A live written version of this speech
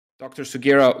Dr.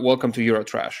 Sugiura, welcome to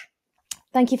Eurotrash.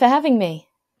 Thank you for having me.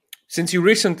 Since you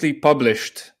recently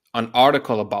published an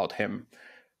article about him,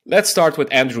 let's start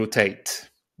with Andrew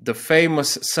Tate, the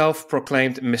famous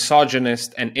self-proclaimed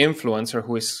misogynist and influencer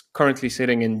who is currently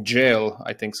sitting in jail,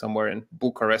 I think somewhere in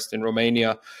Bucharest in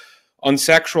Romania, on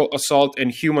sexual assault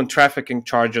and human trafficking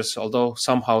charges, although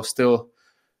somehow still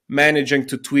managing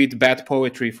to tweet bad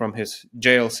poetry from his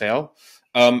jail cell.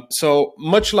 So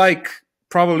much like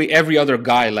probably every other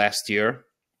guy last year,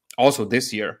 also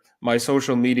this year, my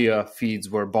social media feeds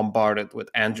were bombarded with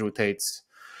Andrew Tate's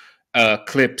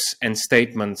clips and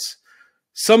statements,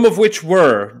 some of which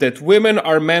were that women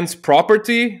are men's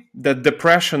property, that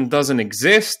depression doesn't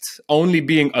exist, only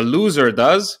being a loser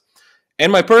does,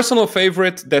 and my personal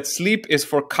favorite, that sleep is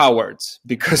for cowards,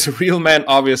 because real men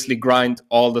obviously grind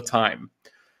all the time.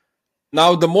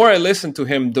 Now, the more I listened to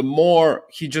him, the more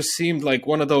he just seemed like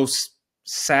one of those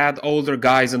sad older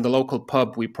guys in the local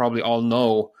pub we probably all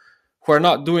know, who are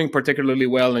not doing particularly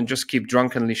well and just keep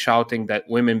drunkenly shouting that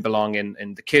women belong in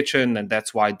the kitchen and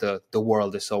that's why the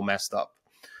world is so messed up.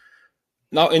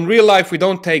 Now, in real life, we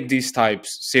don't take these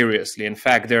types seriously. In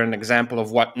fact, they're an example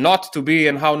of what not to be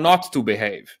and how not to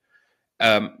behave.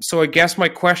 So I guess my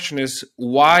question is,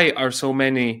 why are so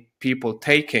many people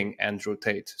taking Andrew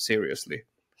Tate seriously?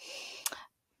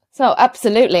 So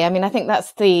absolutely. I mean, I think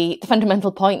that's the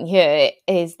fundamental point here,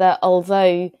 is that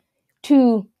although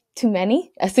too many,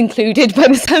 us included by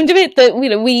the sound of it, that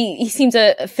he seems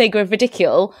a figure of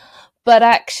ridicule, but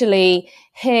actually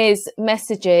his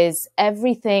messages,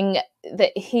 everything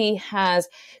that he has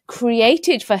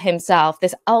created for himself,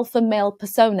 this alpha male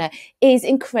persona, is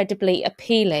incredibly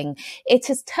appealing. It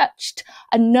has touched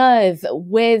a nerve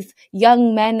with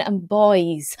young men and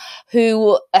boys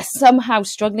who are somehow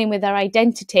struggling with their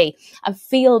identity and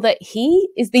feel that he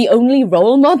is the only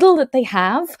role model that they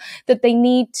have, that they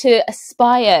need to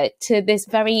aspire to this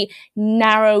very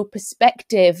narrow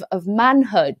perspective of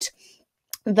manhood,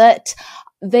 that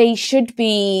they should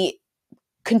be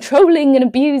controlling and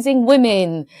abusing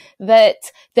women, that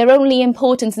their only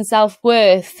importance and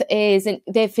self-worth is in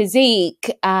their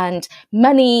physique and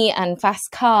money and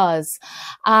fast cars,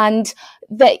 and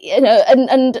that,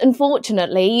 and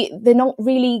unfortunately they're not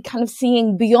really kind of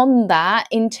seeing beyond that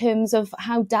in terms of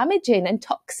how damaging and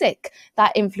toxic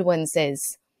that influence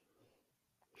is.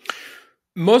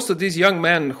 Most of these young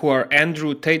men who are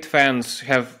Andrew Tate fans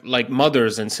have like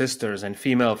mothers and sisters and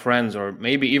female friends, or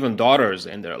maybe even daughters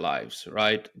in their lives,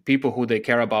 right? People who they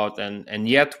care about. And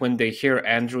yet when they hear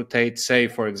Andrew Tate say,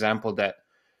 for example, that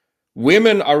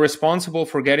women are responsible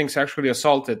for getting sexually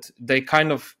assaulted, they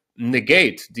kind of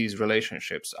negate these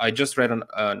relationships. I just read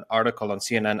an article on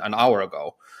CNN an hour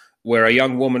ago where a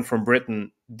young woman from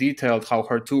Britain detailed how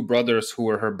her two brothers, who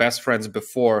were her best friends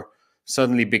before,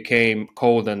 suddenly became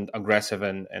cold and aggressive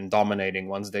and dominating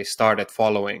once they started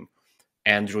following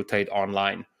Andrew Tate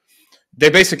online. They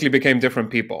basically became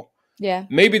different people. Yeah.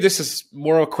 Maybe this is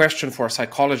more a question for a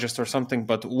psychologist or something,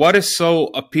 but what is so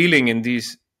appealing in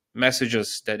these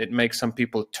messages that it makes some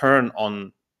people turn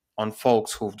on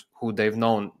folks who they've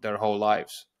known their whole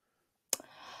lives?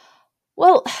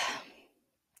 Well,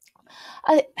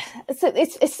 I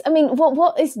mean,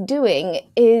 what it's doing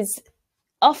is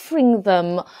offering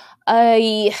them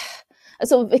a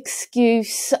sort of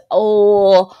excuse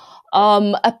or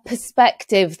a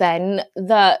perspective then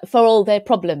that for all their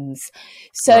problems.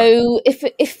 So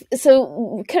right. if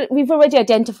we've already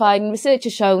identified, and research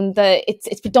has shown that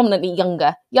it's predominantly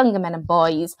younger men and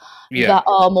boys that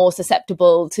are more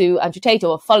susceptible to Andrew Tate,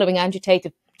 or following Andrew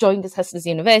Tate, joined as Hustlers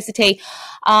University.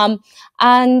 And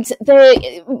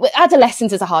the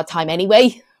adolescence is a hard time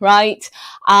anyway, right?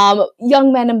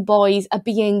 Young men and boys are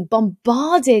being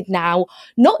bombarded now,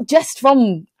 not just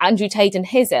from Andrew Tate and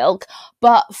his ilk,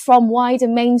 but from wider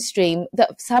mainstream,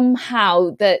 that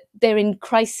somehow that they're in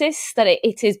crisis, that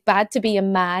it is bad to be a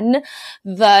man,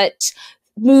 that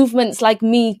movements like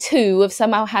Me Too have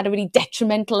somehow had a really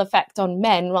detrimental effect on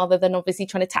men, rather than obviously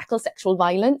trying to tackle sexual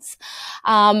violence.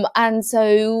 And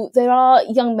so there are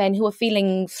young men who are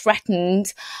feeling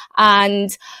threatened,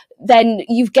 and then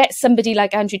you get somebody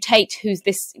like Andrew Tate,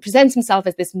 presents himself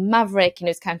as this maverick,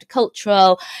 he's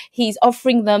countercultural. He's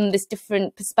offering them this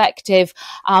different perspective,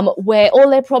 where all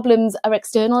their problems are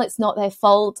external. It's not their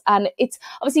fault. And it's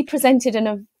obviously presented in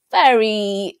a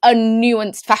very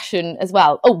unnuanced fashion as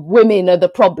well. Oh, women are the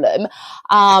problem.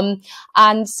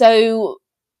 And so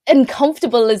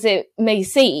uncomfortable as it may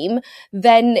seem,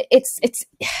 then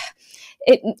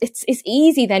it's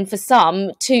easy then for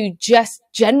some to just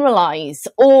generalize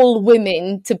all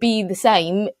women to be the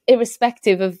same,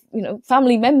 irrespective of, you know,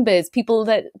 family members, people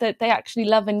that they actually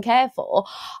love and care for.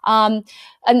 And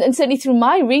certainly through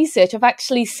my research, I've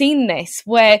actually seen this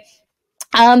where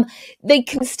they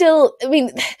can still, I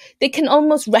mean, they can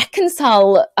almost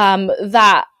reconcile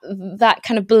that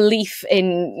kind of belief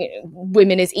in, you know,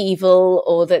 women as evil,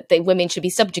 or that women should be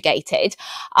subjugated,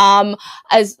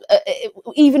 as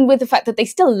even with the fact that they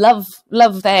still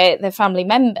love their family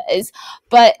members,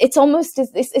 but it's almost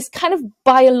this kind of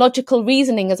biological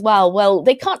reasoning as well. Well,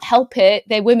 they can't help it;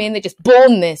 they're women; they're just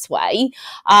born this way.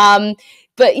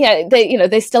 But yeah,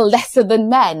 they're still lesser than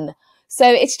men. So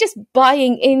it's just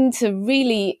buying into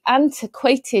really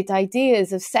antiquated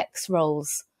ideas of sex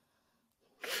roles.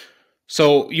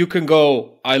 So you can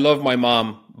go, I love my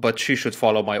mom, but she should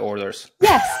follow my orders.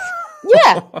 Yes.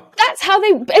 Yeah. That's how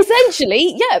they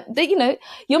essentially, yeah, you know,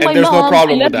 you're my mom, I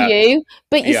love you,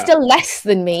 but you're still less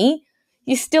than me.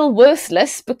 You're still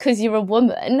worthless because you're a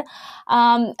woman.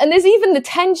 And there's even the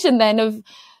tension then of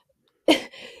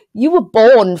you were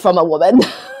born from a woman.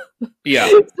 Yeah.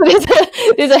 So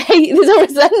there's a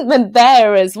resentment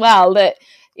there as well, that,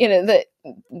 you know,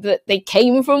 that they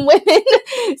came from women.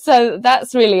 So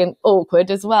that's really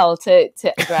awkward as well to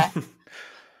address.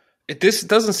 This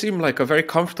doesn't seem like a very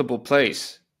comfortable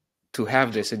place to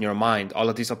have this in your mind, all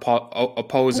of these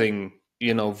opposing,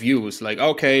 you know, views. Like,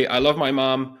 okay, I love my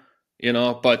mom, you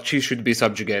know, but she should be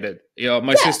subjugated. You know,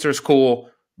 my sister's cool,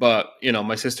 but, you know,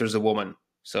 my sister's a woman,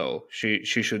 so she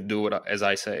should do it as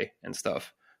I say and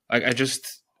stuff.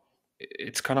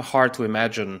 It's kind of hard to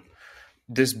imagine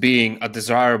this being a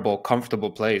desirable,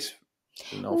 comfortable place,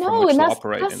 you know, from which to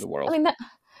operate in the world. I mean,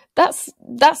 that's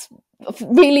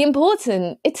really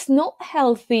important. It's not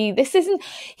healthy. This isn't,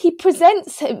 he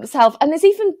presents himself, and there's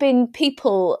even been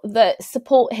people that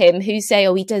support him who say,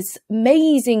 oh, he does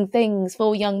amazing things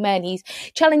for young men. He's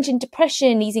challenging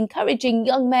depression. He's encouraging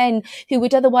young men who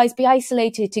would otherwise be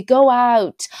isolated to go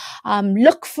out,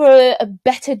 look for a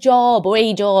better job or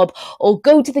a job, or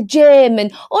go to the gym,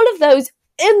 and all of those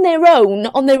on their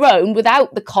own,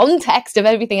 without the context of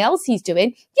everything else he's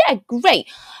doing. Yeah, great.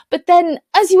 But then,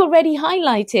 as you already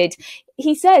highlighted,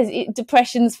 he says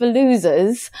depression's for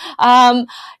losers,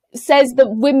 says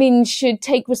that women should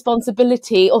take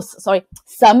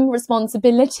some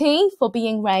responsibility for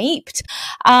being raped.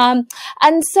 And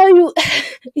so,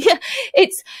 yeah,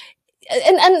 it's,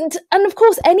 and of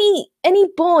course, any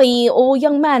boy or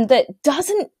young man that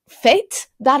doesn't fit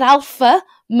that alpha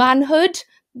manhood,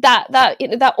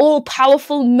 that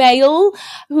all-powerful male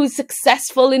who's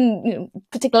successful in, you know,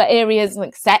 particular areas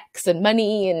like sex and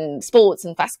money and sports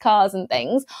and fast cars and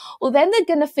things, well, then they're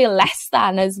going to feel less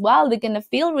than as well. They're going to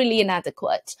feel really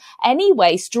inadequate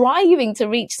anyway, striving to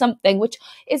reach something which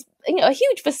is, you know, a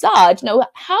huge facade. You know,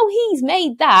 how he's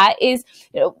made that is,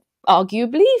 you know,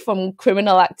 arguably from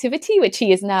criminal activity, which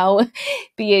he is now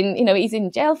being, you know, he's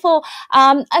in jail for,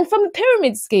 and from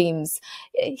pyramid schemes.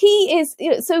 He is, you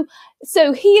know,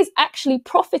 so he is actually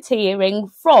profiteering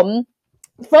from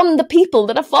the people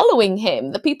that are following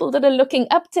him, the people that are looking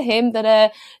up to him, that are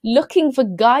looking for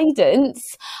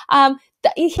guidance.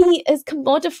 That he has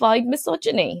commodified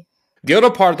misogyny. The other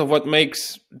part of what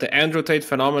makes the Andrew Tate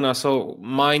phenomena so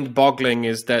mind-boggling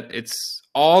is that it's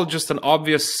all just an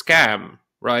obvious scam,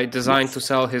 right? Designed to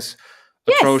sell his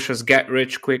atrocious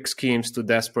get-rich-quick schemes to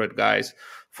desperate guys.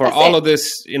 For all of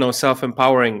this, you know,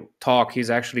 self-empowering talk,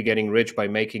 he's actually getting rich by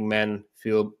making men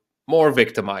feel more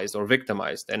victimized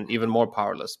and even more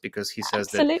powerless, because he says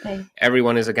that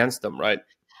everyone is against them, right?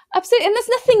 Absolutely. And there's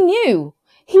nothing new.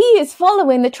 He is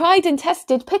following the tried and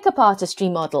tested pickup artistry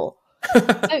model.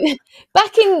 So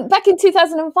back in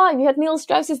 2005, you had Neil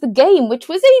Strauss's The Game, which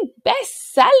was a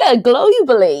bestseller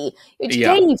globally, which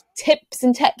gave tips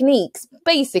and techniques,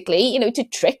 basically, you know, to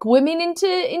trick women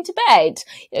into bed,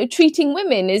 you know, treating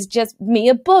women as just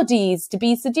mere bodies to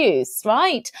be seduced,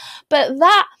 right? But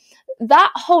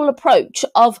that whole approach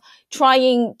of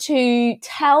trying to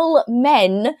tell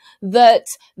men that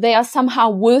they are somehow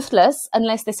worthless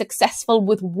unless they're successful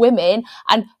with women,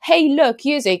 and hey, look,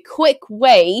 here's a quick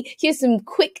way, here's some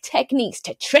quick techniques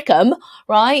to trick them,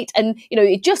 right? And, you know,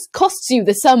 it just costs you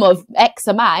the sum of X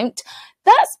amount.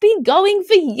 That's been going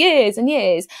for years and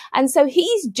years. And so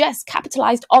he's just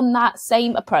capitalized on that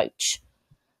same approach.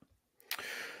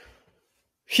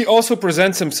 He also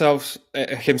presents himself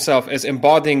as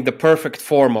embodying the perfect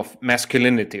form of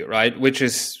masculinity, right? Which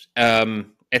is,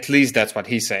 at least that's what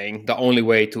he's saying, the only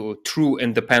way to true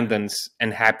independence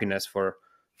and happiness for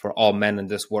all men in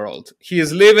this world. He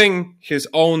is living his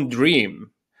own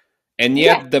dream, and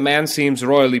yet the man seems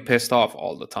royally pissed off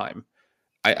all the time.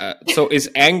 So is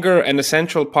anger an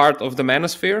essential part of the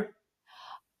manosphere?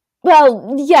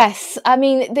 Well, yes. I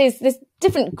mean, there's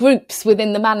different groups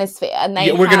within the manosphere, and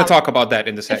we're going to talk about that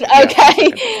in the second.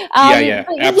 Okay. Yeah,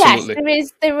 absolutely.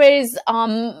 Yes, there is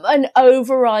an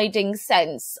overriding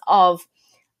sense of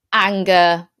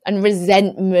anger and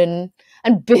resentment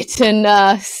and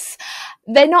bitterness.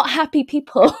 They're not happy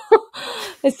people,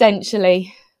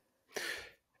 essentially.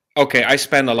 Okay, I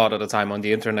spend a lot of the time on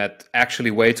the internet, actually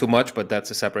way too much, but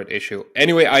that's a separate issue.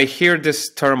 Anyway, I hear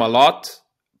this term a lot,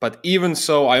 but even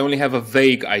so, I only have a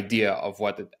vague idea of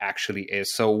what it actually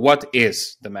is. So what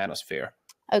is the manosphere?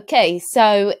 Okay,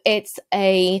 so it's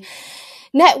a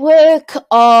network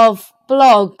of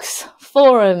blogs,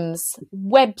 forums,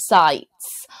 websites,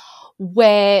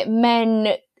 where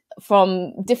men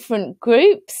from different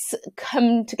groups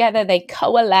come together, they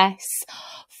coalesce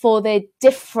for their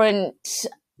different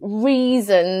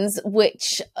reasons,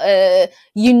 which are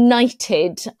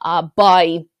united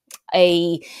by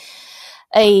a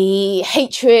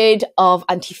hatred of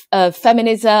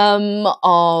feminism,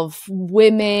 of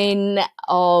women,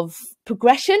 of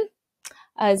progression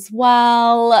as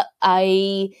well,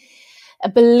 a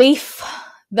belief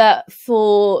that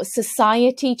for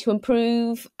society to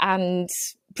improve and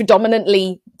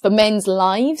predominantly for men's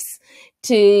lives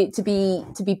to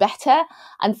be better,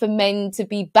 and for men to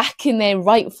be back in their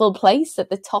rightful place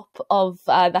at the top of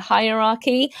the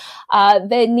hierarchy,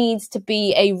 there needs to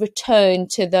be a return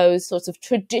to those sorts of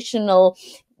traditional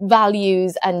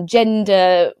values and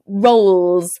gender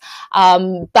roles,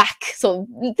 think back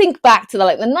to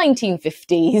the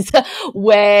 1950s,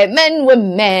 where men were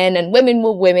men and women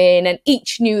were women, and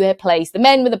each knew their place. The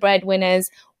men were the breadwinners,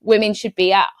 women should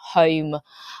be at home,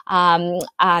 and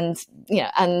then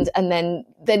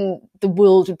the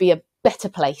world would be a better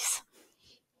place.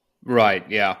 Right.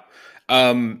 Yeah.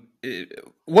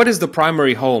 What is the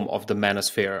primary home of the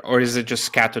manosphere, or is it just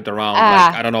scattered around,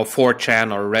 I don't know,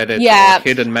 4chan or Reddit, or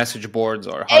hidden message boards,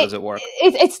 or how does it work?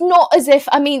 It's not as if,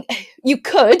 I mean, you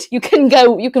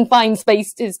can find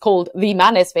spaces called the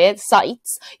manosphere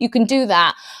sites. You can do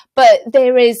that, but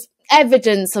there is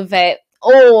evidence of it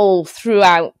all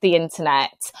throughout the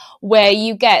internet, where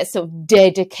you get sort of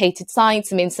dedicated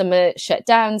sites. I mean, some are shut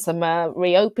down, some are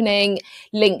reopening,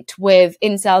 linked with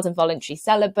incels and voluntary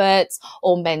celibates,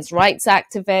 or men's rights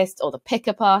activists, or the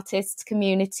pickup artists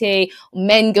community, or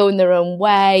men going their own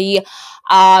way.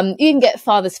 You even get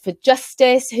fathers for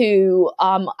justice, who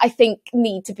I think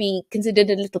need to be considered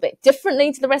a little bit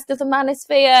differently to the rest of the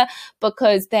manosphere,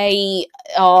 because they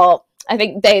are, I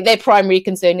think their primary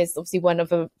concern is obviously one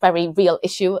of a very real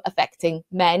issue affecting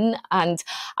men, and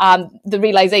the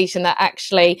realization that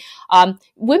actually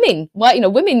women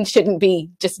shouldn't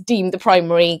be just deemed the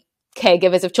primary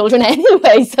caregivers of children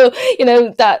anyway. So,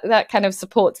 that kind of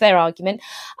supports their argument.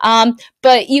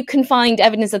 But you can find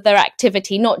evidence of their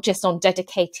activity, not just on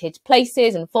dedicated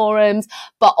places and forums,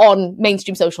 but on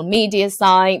mainstream social media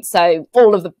sites. So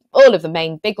all of the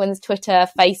main big ones, Twitter,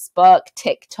 Facebook,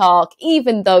 TikTok,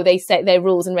 even though they say their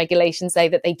rules and regulations say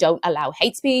that they don't allow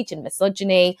hate speech and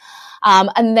misogyny.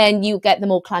 And then you get the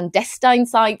more clandestine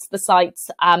sites, the sites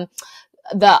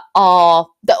that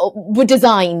were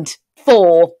designed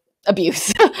for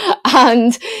abuse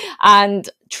and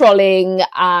trolling,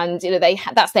 and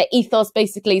that's their ethos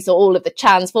basically. So all of the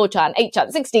chans, 4chan,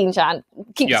 8chan, 16chan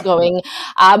keeps going.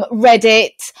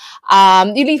 Reddit,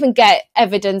 you'll even get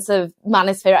evidence of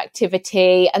manosphere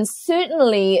activity, and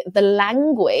certainly the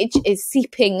language is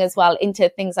seeping as well into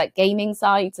things like gaming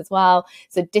sites as well.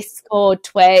 So Discord,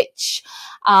 Twitch,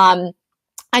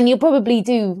 and you probably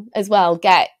do as well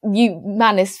get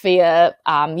manosphere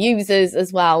users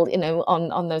as well,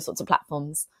 on those sorts of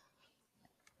platforms.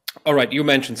 All right, you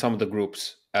mentioned some of the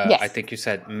groups. Yes. I think you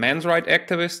said men's rights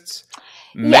activists,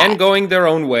 men going their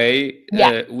own way.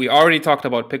 We already talked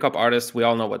about pickup artists. We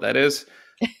all know what that is.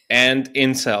 And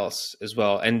incels as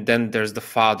well. And then there's the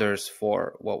fathers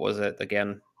for, what was it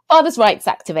again? Fathers' rights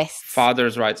activists.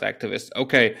 Fathers' rights activists.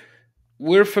 Okay.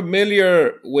 We're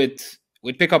familiar with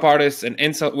pickup artists and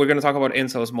incel. We're going to talk about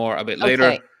incels more a bit later.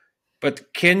 Okay.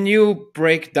 But can you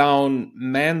break down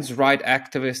men's rights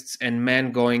activists and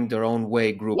men going their own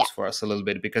way groups for us a little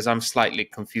bit? Because I'm slightly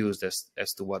confused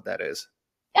as to what that is.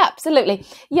 Yeah, absolutely.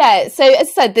 Yeah. So as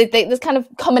I said, there's kind of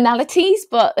commonalities,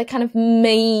 but the kind of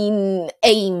main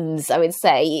aims, I would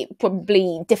say,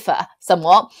 probably differ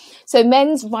somewhat. So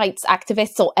men's rights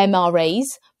activists, or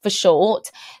MRAs for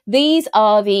short, these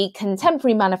are the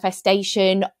contemporary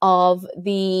manifestation of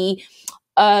the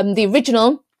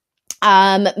original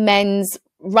men's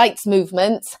rights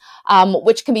movement,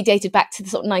 which can be dated back to the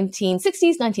sort of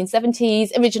 1960s, 1970s,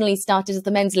 originally started as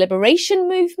the men's liberation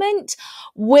movement,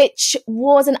 which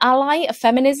was an ally of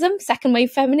feminism, second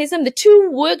wave feminism. The two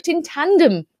worked in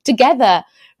tandem together,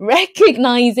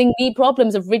 recognizing the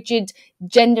problems of rigid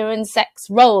gender and sex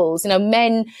roles,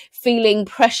 men feeling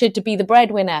pressured to be the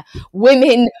breadwinner,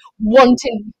 women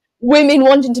wanting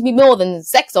to be more than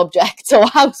sex objects or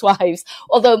housewives.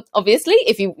 Although obviously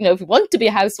if you want to be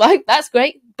a housewife, that's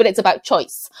great, but it's about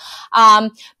choice. There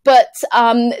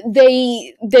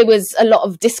was a lot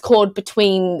of discord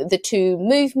between the two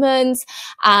movements,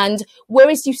 and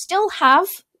whereas you still have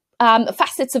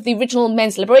facets of the original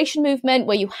men's liberation movement,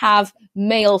 where you have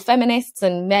male feminists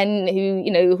and men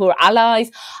who are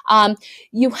allies,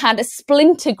 you had a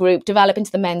splinter group develop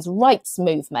into the men's rights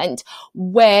movement,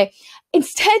 where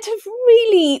instead of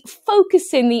really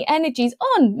focusing the energies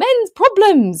on men's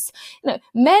problems,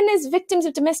 men as victims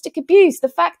of domestic abuse, the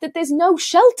fact that there's no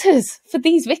shelters for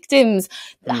these victims,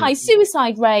 the high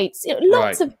suicide rates,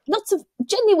 lots of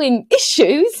genuine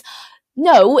issues.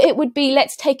 No, it would be,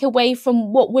 let's take away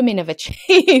from what women have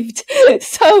achieved.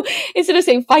 So instead of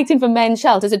saying fighting for men's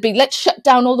shelters, it'd be, let's shut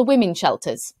down all the women's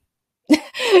shelters.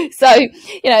 So,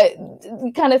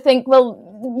 you kind of think,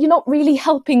 well, you're not really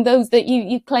helping those that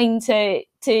you claim to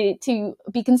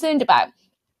be concerned about.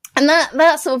 And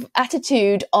that sort of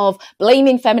attitude of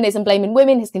blaming feminism, blaming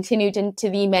women, has continued into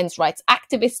the men's rights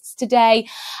activists today.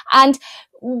 And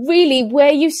really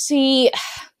where you see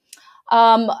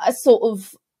a sort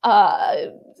of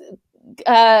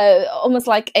almost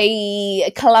like a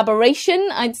collaboration,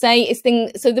 I'd say, is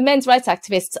so the men's rights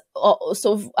activists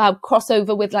sort of cross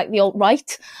over with like the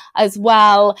alt-right as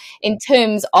well, in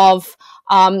terms of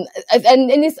and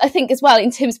this, I think as well,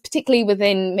 in terms particularly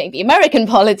within maybe American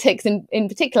politics in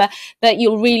particular, that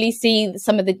you'll really see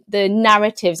some of the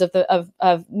narratives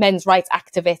of men's rights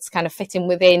activists kind of fitting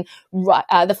within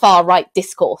the far right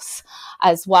discourse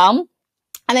as well.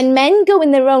 And then men go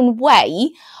in their own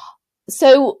way.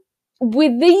 So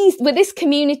with this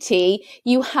community,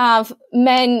 you have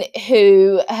men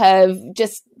who have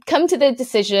just come to the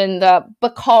decision that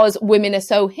because women are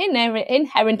so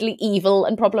inherently evil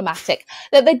and problematic,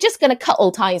 that they're just going to cut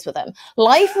all ties with them.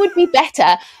 Life would be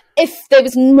better if there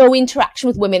was no interaction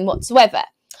with women whatsoever.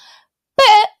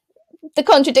 But the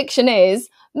contradiction is,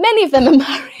 many of them are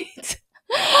married.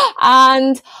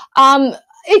 And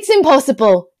it's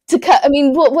impossible to cut. I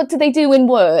mean, what do they do in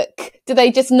work? Do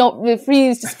they just not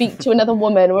refuse to speak to another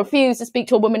woman, or refuse to speak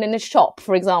to a woman in a shop,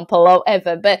 for example, or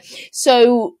whatever? But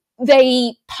so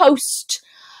they post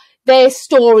their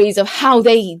stories of how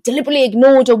they deliberately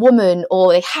ignored a woman,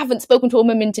 or they haven't spoken to a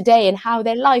woman today, and how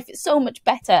their life is so much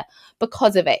better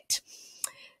because of it.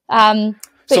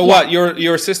 So what,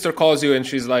 your sister calls you and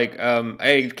she's like,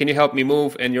 hey, can you help me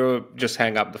move? And you just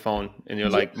hang up the phone and you're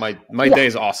like, my day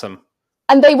is awesome.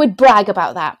 And they would brag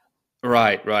about that.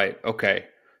 Right. Okay.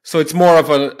 So it's more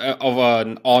of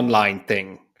an online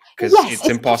thing, because it's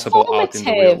impossible out in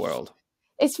the real world.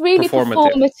 It's really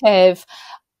performative.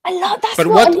 I love that. But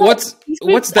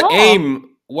what's the aim?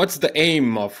 What's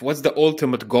the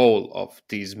ultimate goal of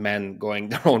these men going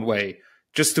their own way?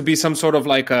 Just to be some sort of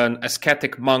like an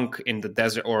ascetic monk in the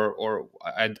desert, or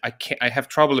I have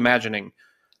trouble imagining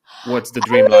what's the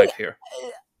dream life here.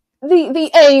 The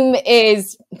aim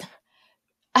is,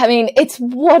 I mean, it's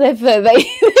whatever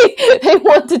they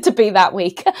wanted to be that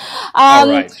week. All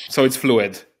right, so it's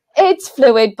fluid. It's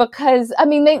fluid because, I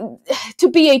mean, to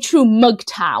be a true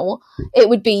MGTOW, it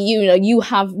would be, you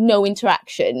have no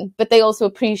interaction, but they also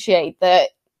appreciate that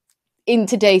in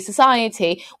today's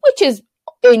society, which is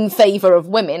in favour of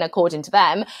women, according to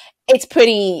them, it's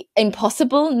pretty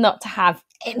impossible not to have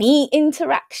any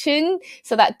interaction.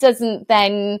 So that doesn't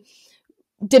then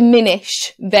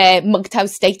diminish their MGTOW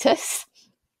status.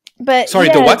 But sorry,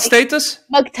 the what status?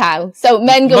 MGTOW. So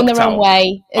men going their own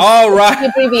way. Oh, right. The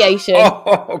abbreviation.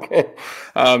 Oh, okay.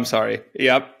 I'm sorry.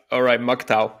 Yep. All right,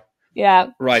 MGTOW.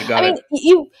 Yeah. Right, got it.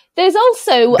 There's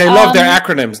also they love their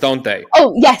acronyms, don't they?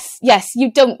 Oh, yes.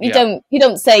 You don't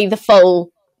say the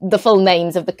full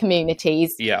names of the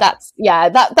communities. Yeah.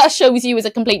 That shows you as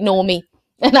a complete normie,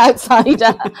 an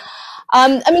outsider.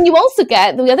 I mean, you also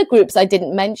get the other groups I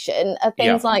didn't mention are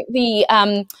things like the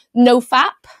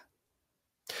NoFap.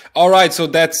 All right, so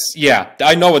that's,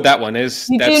 I know what that one is.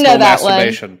 That's no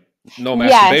masturbation. No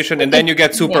masturbation, and then you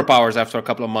get superpowers after a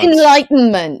couple of months.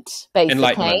 Enlightenment, basically.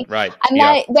 Enlightenment, right.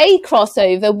 And they cross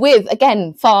over with,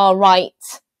 again, far-right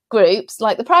groups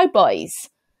like the Proud Boys.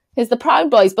 Because the Proud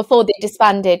Boys, before they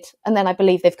disbanded, and then I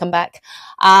believe they've come back,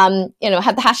 had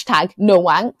the hashtag no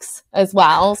wanks as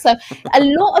well. So a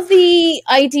lot of the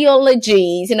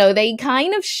ideologies, they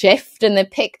kind of shift and they're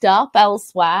picked up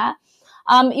elsewhere.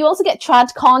 You also get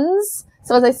tradcons.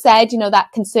 So as I said,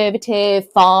 that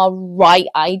conservative far right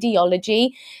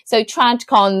ideology. So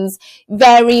tradcons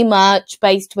very much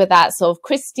based with that sort of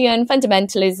Christian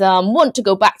fundamentalism, want to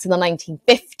go back to the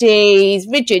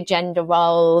 1950s, rigid gender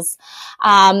roles.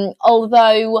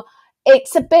 Although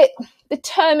the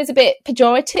term is a bit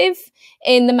pejorative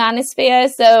in the manosphere.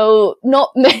 So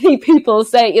not many people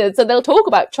say, so they'll talk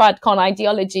about tradcon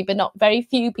ideology, but not very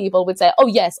few people would say, oh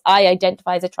yes, I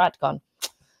identify as a tradcon.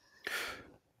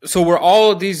 So were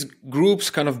all of these groups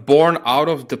kind of born out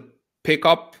of the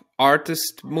pickup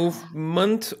artist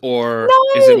movement, or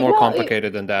is it more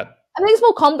complicated than that? I think it's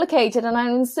more complicated,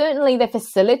 and certainly they're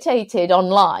facilitated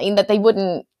online, that they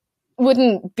wouldn't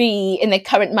be in their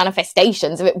current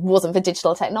manifestations if it wasn't for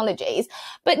digital technologies.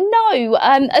 But no,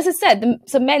 as I said,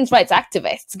 some men's rights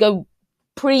activists go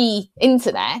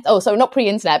pre-internet. Oh, so not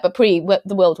pre-internet, but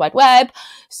the World Wide Web.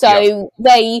 So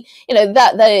they,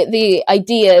 the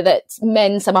idea that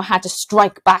men somehow had to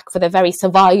strike back for their very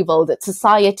survival, that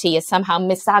society is somehow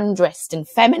misandrist and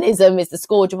feminism is the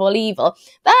scourge of all evil.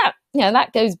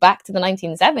 That goes back to the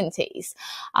 1970s.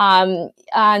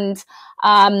 And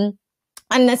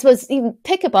I suppose even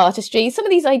pickup artistry, some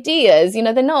of these ideas,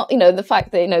 they're not, the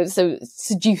fact that, so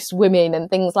seduce women and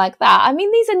things like that. I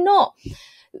mean,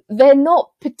 they're not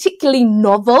particularly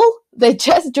novel. They're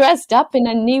just dressed up in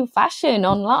a new fashion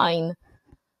online.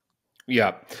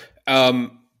 Yeah.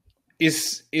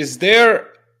 Is there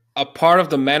a part of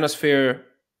the manosphere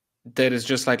that is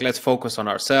just like, let's focus on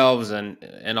ourselves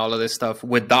and all of this stuff,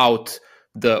 without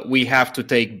we have to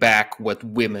take back what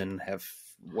women have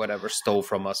whatever stole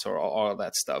from us, or all of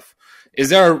that stuff? Is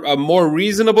there a more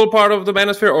reasonable part of the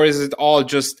manosphere, or is it all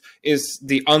just, is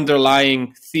the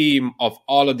underlying theme of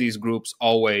all of these groups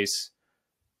always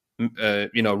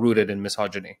rooted in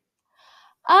misogyny?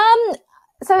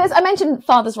 So as I mentioned,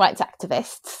 fathers' rights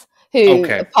activists who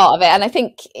are part of it, and I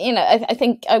think I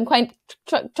think I'm quite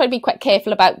try to be quite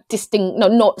careful about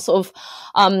not sort of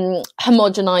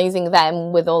homogenizing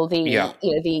them with all the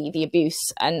the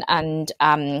abuse and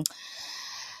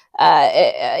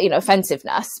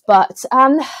offensiveness. But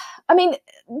I mean,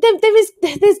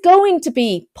 there's going to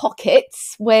be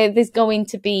pockets where there's going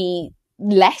to be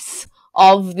less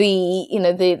of the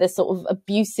sort of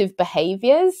abusive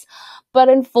behaviours, but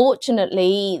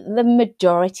unfortunately the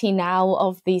majority now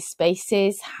of these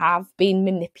spaces have been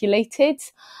manipulated,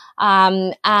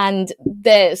 and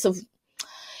they're sort of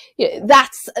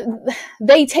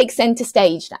they take centre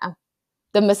stage now.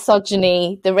 The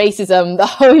misogyny, the racism, the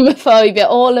homophobia,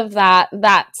 all of that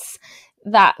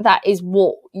is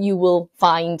what you will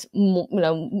find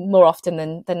more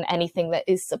often than anything that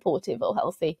is supportive or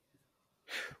healthy.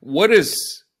 What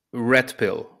is red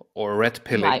pill or red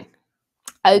pilling? Right.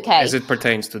 Okay. As it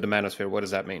pertains to the manosphere, what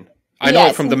does that mean? I know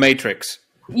it from The Matrix.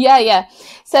 Yeah.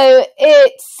 So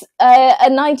it's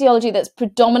an ideology that's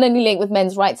predominantly linked with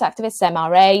men's rights activists,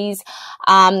 MRAs.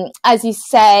 As you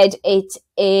said, it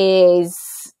is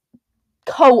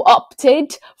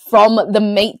co-opted from The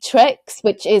Matrix,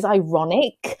 which is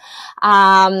ironic,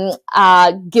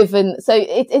 given. So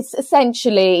it's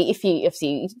essentially, if you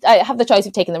have the choice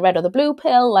of taking the red or the blue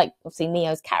pill, like obviously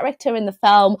Neo's character in the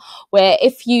film, where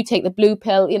if you take the blue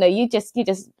pill, you're just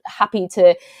happy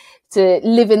to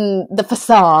live in the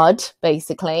facade,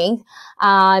 basically.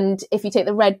 And if you take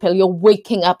the red pill, you're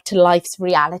waking up to life's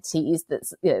realities, that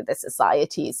the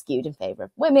society is skewed in favor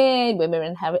of women.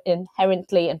 Women are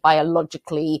inherently and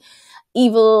biologically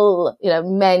evil.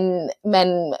 Men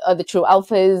are the true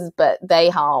alphas, but they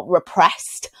are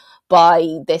repressed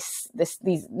by these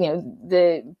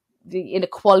the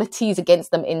inequalities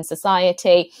against them in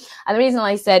society. And the reason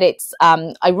I said it's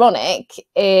ironic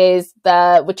is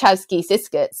the Wachowski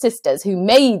sisters who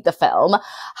made the film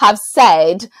have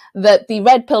said that the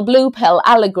red pill, blue pill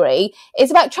allegory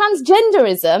is about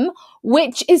transgenderism,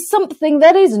 which is something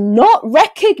that is not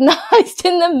recognized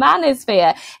in the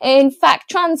manosphere. In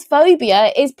fact,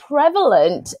 transphobia is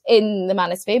prevalent in the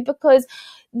manosphere because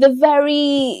the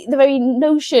very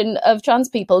notion of trans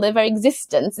people, their very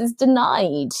existence, is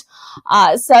denied.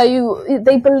 So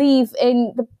they believe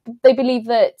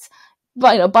that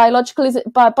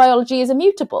biology is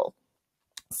immutable.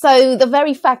 So the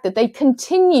very fact that they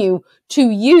continue to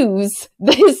use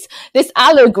this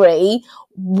allegory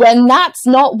when that's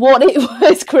not what it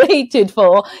was created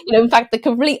for, in fact, the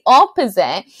complete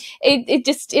opposite. It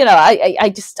just,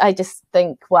 I just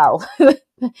think, well,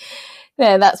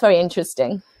 yeah, that's very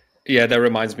interesting. Yeah, that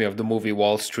reminds me of the movie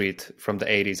Wall Street from the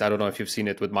 80s. I don't know if you've seen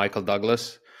it with Michael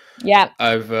Douglas. Yeah.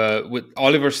 I've with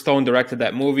Oliver Stone directed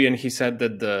that movie, and he said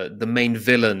that the main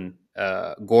villain,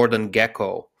 Gordon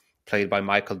Gekko, played by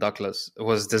Michael Douglas,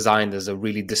 was designed as a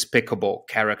really despicable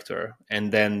character,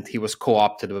 and then he was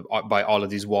co-opted by all of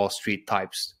these Wall Street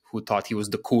types who thought he was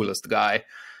the coolest guy,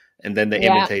 and then they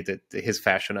Yeah. imitated his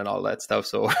fashion and all that stuff.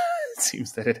 So it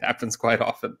seems that it happens quite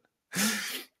often.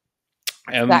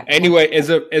 Exactly. Anyway,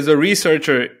 as a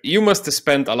researcher, you must have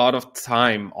spent a lot of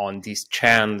time on these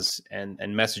chans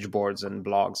and message boards and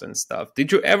blogs and stuff.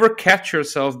 Did you ever catch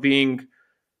yourself being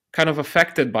kind of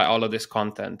affected by all of this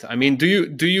content? I mean, do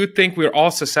you think we're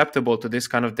all susceptible to this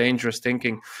kind of dangerous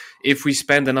thinking if we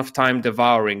spend enough time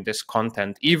devouring this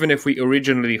content, even if we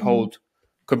originally hold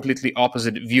completely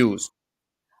opposite views?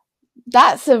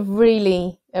 That's a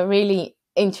really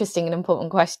interesting and important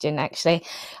question, actually.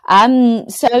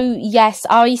 So yes,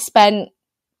 I spent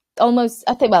almost,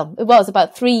 I think, well, it was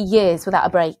about 3 years without a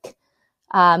break,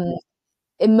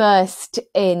 immersed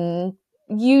in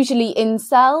usually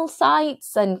incel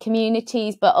sites and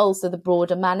communities, but also the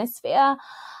broader manosphere.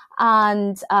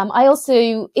 And I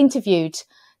also interviewed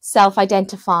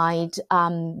self-identified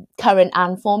current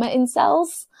and former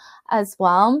incels as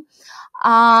well.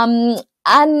 And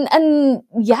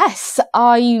yes,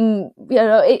 I'm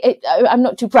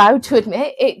not too proud to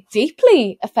admit it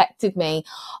deeply affected me.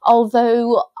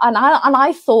 Although, and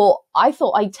I thought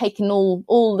I'd taken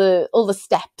all the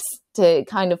steps to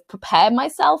kind of prepare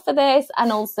myself for this,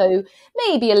 and also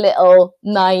maybe a little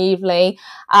naively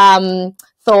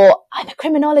thought, I'm a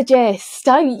criminologist.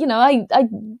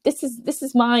 This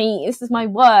is my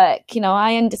work.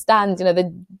 I understand,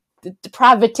 the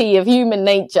depravity of human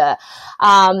nature.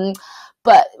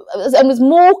 But I was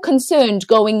more concerned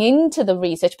going into the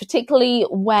research, particularly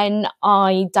when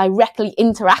I directly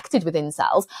interacted with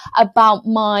incels, about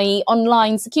my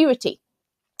online security.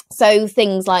 So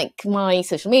things like my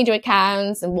social media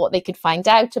accounts and what they could find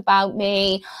out about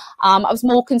me. I was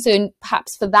more concerned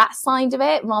perhaps for that side of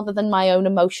it rather than my own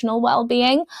emotional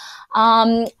well-being.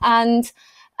 And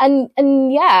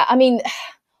yeah, I mean,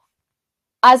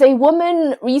 as a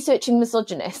woman researching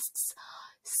misogynists,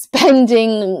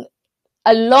 spending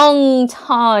a long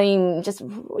time just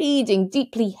reading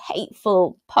deeply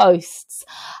hateful posts,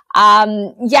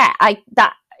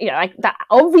 that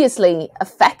obviously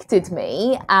affected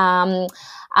me, and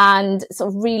sort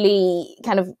of really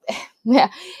kind of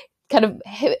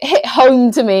hit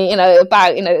home to me,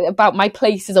 about my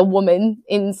place as a woman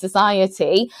in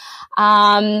society.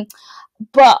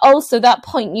 But also that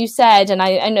point you said, and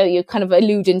I know you're kind of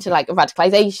alluding to like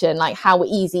radicalization, like how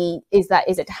easy is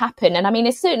it to happen? And I mean,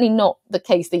 it's certainly not the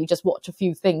case that you just watch a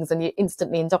few things and you're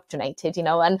instantly indoctrinated,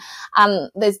 and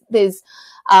there's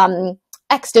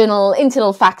external,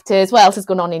 internal factors, what else is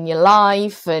going on in your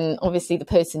life, and obviously the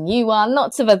person you are,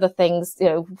 lots of other things,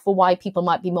 for why people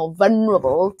might be more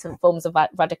vulnerable to forms of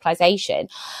radicalization.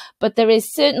 But there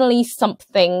is certainly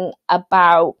something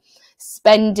about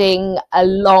spending a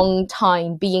long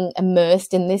time being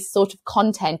immersed in this sort of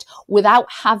content without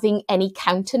having any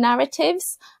counter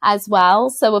narratives as well.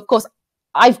 So of course,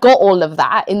 I've got all of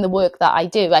that in the work that I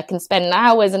do. I can spend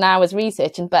hours and hours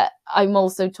researching, but I'm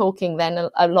also talking then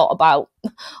a lot about,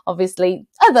 obviously,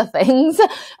 other things.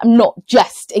 I'm not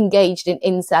just engaged in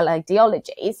incel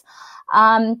ideologies.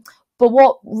 But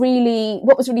what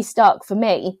was really stark for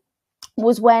me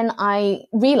was when I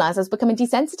realized I was becoming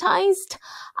desensitized,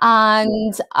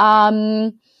 and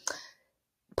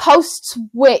posts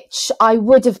which I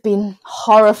would have been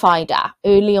horrified at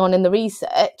early on in the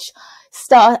research,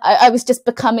 I was just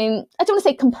becoming, I don't want to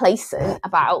say complacent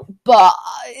about, but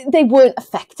they weren't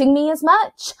affecting me as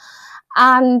much.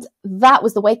 And that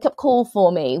was the wake-up call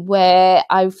for me, where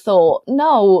I thought,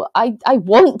 no, I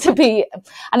want to be,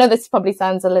 I know this probably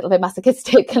sounds a little bit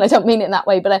masochistic and I don't mean it in that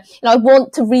way, but I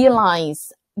want to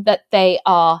realize that they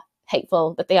are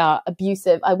hateful, that they are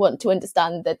abusive. I want to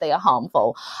understand that they are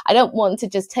harmful. I don't want to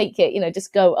just take it,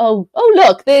 just go, oh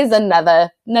look, there's another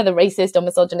racist or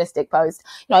misogynistic post.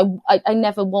 I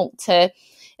never want to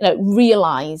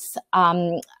realize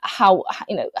how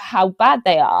bad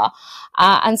they are,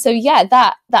 and so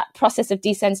that process of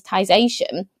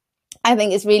desensitization, I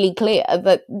think, is really clear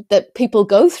that people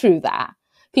go through that.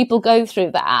 People go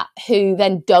through that who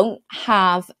then don't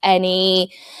have any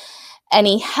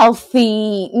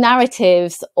healthy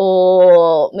narratives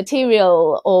or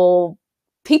material or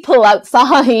people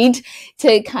outside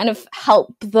to kind of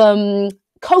help them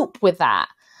cope with that.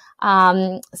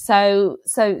 So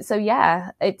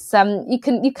yeah, it's you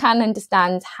can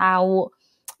understand how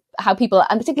how people,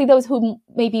 and particularly those who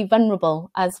may be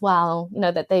vulnerable as well, you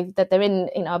know, that they're in,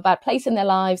 you know, a bad place in their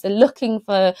lives. They're looking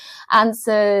for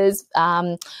answers,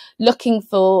 looking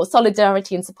for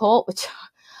solidarity and support, which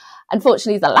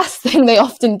unfortunately is the last thing they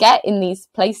often get in these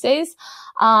places.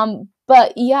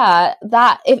 But yeah,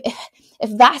 that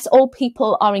if that's all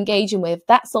people are engaging with,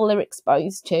 that's all they're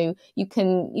exposed to, you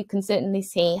can certainly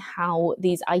see how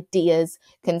these ideas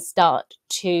can start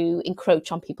to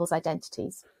encroach on people's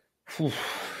identities.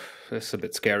 It's a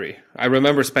bit scary. I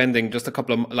remember spending just a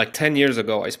couple of, like 10 years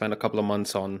ago, I spent a couple of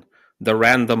months on the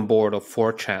random board of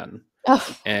 4chan.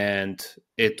 Oh. And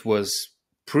it was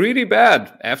pretty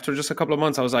bad. After just a couple of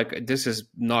months, I was like, this is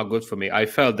not good for me. I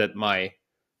felt that my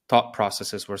thought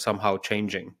processes were somehow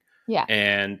changing. Yeah.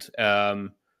 And,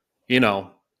 you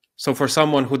know, so for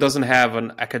someone who doesn't have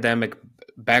an academic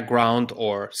background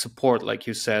or support, like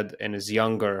you said, and is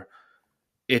younger,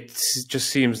 it just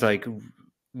seems like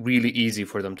really easy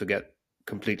for them to get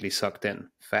completely sucked in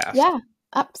fast. Yeah,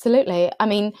 absolutely. I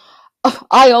mean,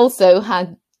 I also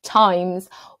had times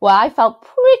where I felt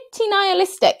pretty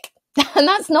nihilistic, and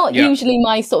that's not usually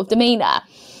my sort of demeanor.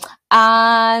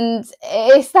 And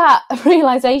it's that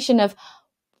realization of,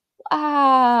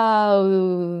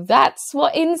 wow, that's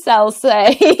what incels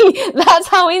say. That's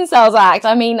how incels act.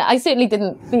 I mean, I certainly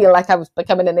didn't feel like I was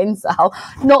becoming an incel.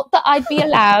 Not that I'd be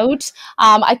allowed.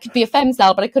 I could be a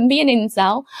femcel, but I couldn't be an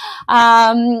incel.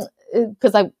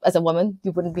 Because as a woman,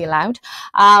 you wouldn't be allowed.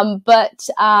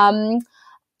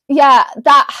 Yeah,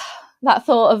 that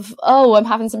thought of, oh, I'm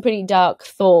having some pretty dark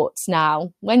thoughts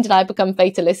now. When did I become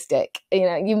fatalistic? You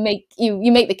know, you make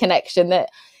the connection that,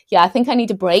 yeah, I think I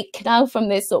need a break now from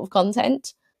this sort of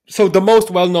content. So the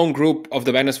most well-known group of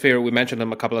the Manosphere, we mentioned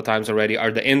them a couple of times already, are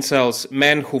the incels,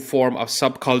 men who form a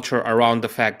subculture around the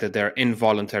fact that they're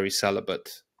involuntary celibate.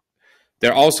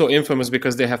 They're also infamous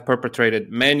because they have perpetrated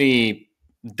many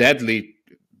deadly,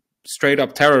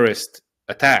 straight-up terrorist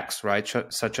attacks, right?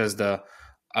 Such as the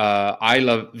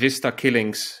Isla Vista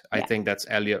killings, I think that's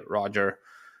Elliot Rodger,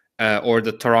 or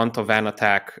the Toronto van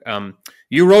attack.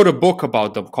 You wrote a book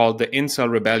about them called The Incel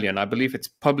Rebellion. I believe it's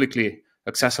publicly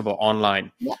accessible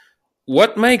online. Yeah.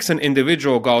 What makes an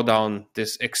individual go down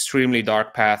this extremely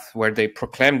dark path where they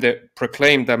proclaim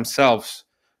themselves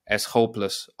as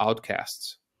hopeless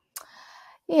outcasts?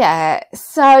 Yeah.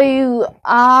 So,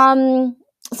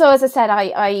 as I said,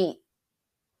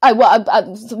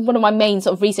 one of my main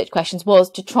sort of research questions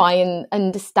was to try and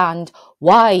understand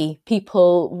why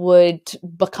people would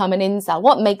become an incel.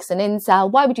 What makes an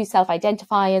incel? Why would you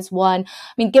self-identify as one?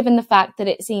 I mean, given the fact that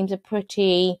it seems a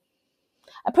pretty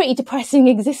depressing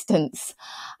existence.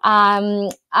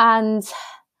 And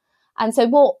so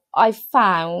what I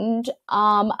found,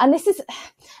 and this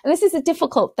is a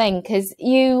difficult thing because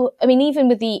even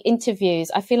with the interviews,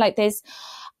 I feel like that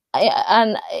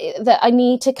I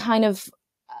need to kind of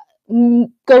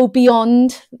go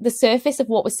beyond the surface of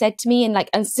what was said to me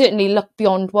and certainly look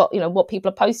beyond what people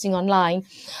are posting online,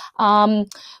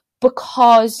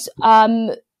 because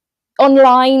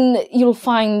online you'll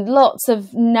find lots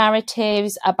of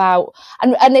narratives about,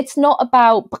 and it's not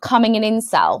about becoming an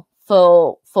incel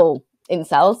for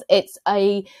incels. It's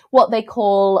what they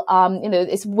call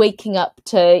it's waking up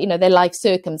to their life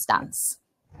circumstance,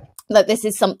 that this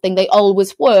is something they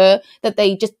always were, that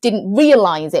they just didn't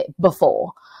realize it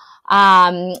before.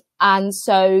 And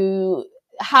so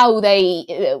how they,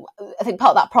 I think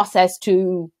part of that process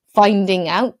to finding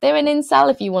out they're an incel,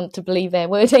 if you want to believe their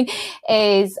wording,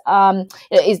 is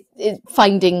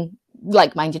finding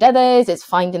like-minded others, it's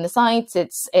finding the sites,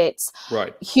 it's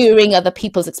right. Hearing other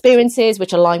people's experiences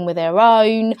which align with their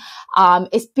own.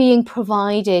 It's being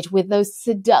provided with those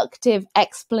seductive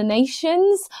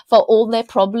explanations for all their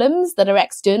problems that are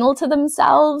external to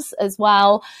themselves as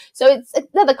well. So it's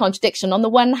another contradiction. On the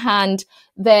one hand,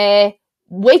 they're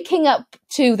waking up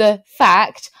to the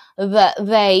fact that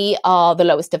they are the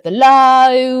lowest of the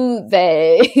low.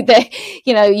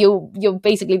 You're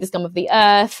basically the scum of the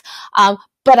earth.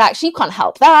 But actually you can't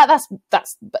help that.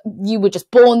 That's you were just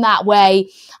born that way.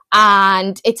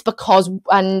 And it's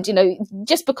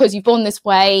just because you're born this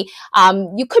way,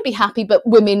 you could be happy, but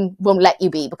women won't let you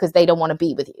be because they don't want to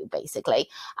be with you, basically.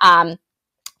 Then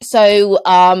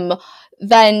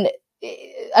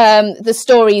the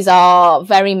stories are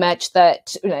very much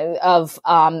that, of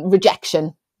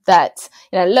rejection, that,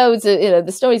 loads of,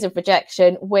 the stories of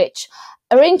rejection, which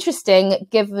are interesting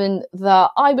given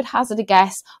that I would hazard a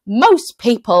guess most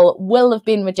people will have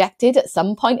been rejected at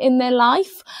some point in their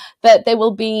life, that there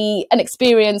will be an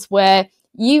experience where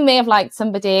you may have liked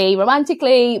somebody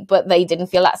romantically, but they didn't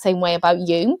feel that same way about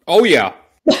you. Oh, yeah.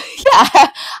 Yeah.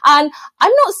 And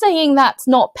I'm not saying that's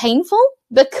not painful.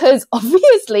 because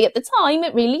obviously at the time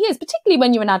it really is, particularly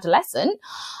when you're an adolescent.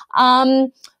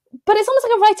 But it's almost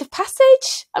like a rite of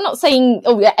passage. I'm not saying,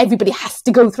 oh yeah, everybody has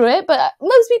to go through it, but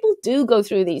most people do go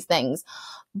through these things.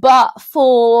 But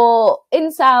for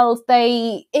incels,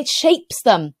 it shapes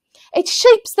them. It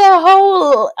shapes their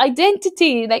whole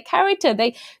identity, their character.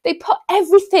 They put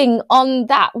everything on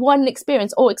that one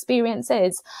experience or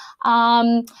experiences.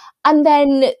 And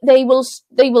then they will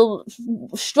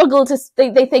struggle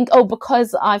they think, oh,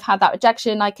 because I've had that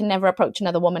rejection, I can never approach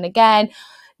another woman again.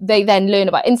 They then learn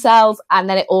about incels, and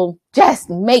then it all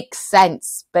just makes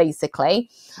sense,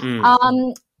 basically.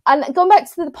 And going back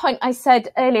to the point I said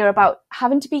earlier about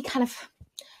having to be kind of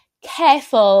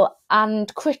careful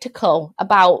and critical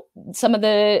about some of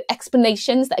the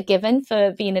explanations that are given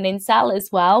for being an incel as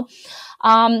well.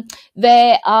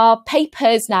 There are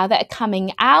papers now that are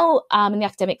coming out in the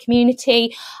academic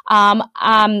community,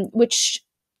 which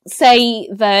say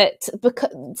that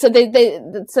so they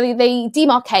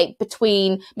demarcate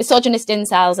between misogynist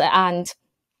incels and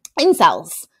incels.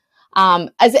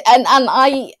 And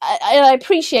I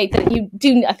appreciate that you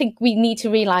do. I think we need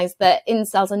to realize that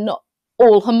incels are not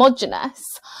all homogenous.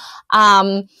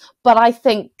 But I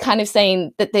think kind of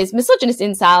saying that there's misogynist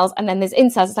incels and then there's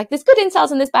incels, it's like there's good incels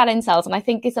and there's bad incels. And I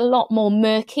think it's a lot more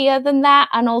murkier than that.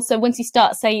 And also once you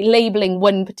start, say, labeling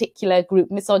one particular group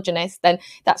misogynist, then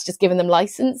that's just giving them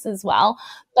license as well.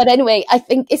 But anyway, I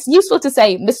think it's useful to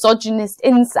say misogynist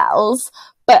incels,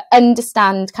 but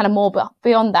understand kind of more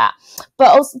beyond that.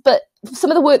 But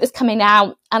some of the work that's coming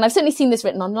out, and I've certainly seen this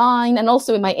written online and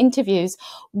also in my interviews,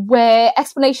 where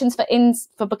explanations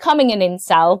for becoming an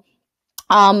incel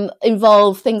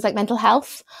involve things like mental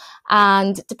health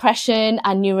and depression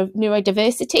and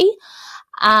neurodiversity.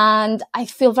 And I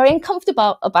feel very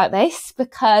uncomfortable about this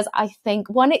because I think,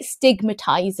 one, it's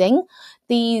stigmatizing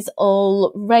these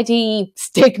already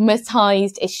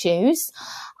stigmatized issues.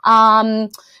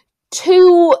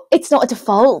 Two, it's not a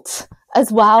default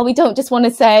as well. We don't just want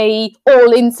to say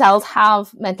all incels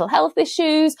have mental health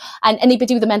issues and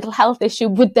anybody with a mental health issue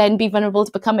would then be vulnerable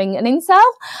to becoming an incel.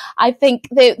 I think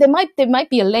there might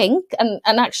be a link, and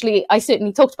actually I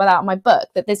certainly talked about that in my book,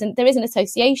 that there is an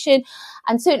association,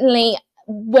 and certainly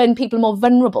when people are more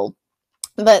vulnerable,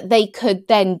 that they could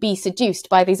then be seduced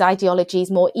by these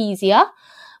ideologies more easier.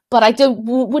 But I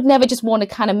would never just want to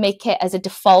kind of make it as a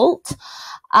default.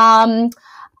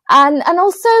 And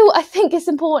also, I think it's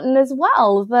important as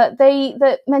well that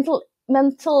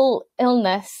mental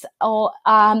illness or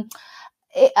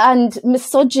and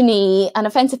misogyny and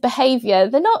offensive behaviour,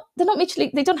 they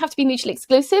don't have to be mutually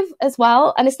exclusive as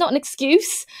well, and it's not an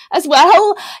excuse as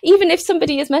well. Even if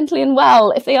somebody is mentally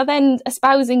unwell, if they are then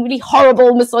espousing really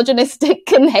horrible misogynistic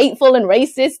and hateful and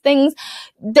racist things,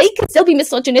 they can still be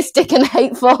misogynistic and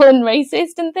hateful and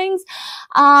racist and things.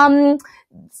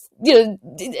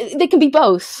 They can be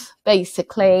both,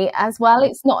 basically, as well.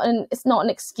 It's not an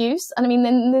excuse. And I mean,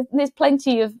 then there's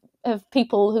plenty of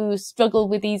people who struggle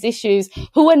with these issues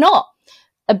who are not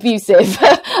abusive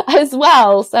as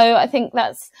well. So I think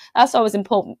that's always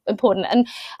important. And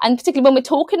particularly when we're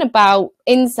talking about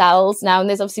incels now, and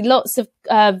there's obviously lots of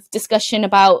discussion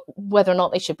about whether or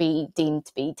not they should be deemed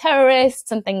to be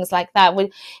terrorists and things like that,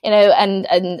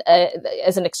 and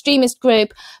as an extremist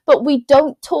group. But we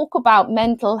don't talk about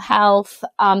mental health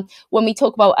when we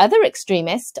talk about other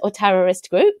extremist or terrorist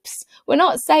groups. We're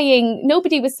not saying,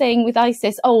 nobody was saying with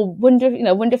ISIS, oh, wonder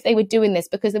if they were doing this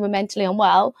because they were mentally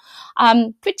unwell.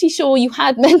 Pretty sure you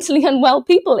had mentally unwell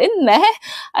people in there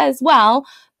as well.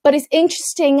 But it's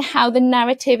interesting how the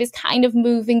narrative is kind of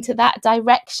moving to that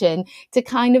direction to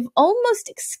kind of almost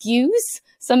excuse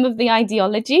some of the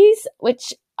ideologies,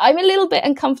 which I'm a little bit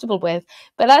uncomfortable with.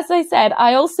 But as I said,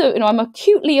 I also, I'm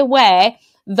acutely aware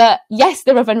that yes,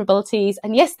 there are vulnerabilities,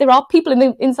 and yes, there are people in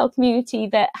the incel community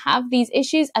that have these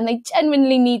issues and they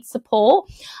genuinely need support.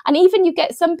 And even you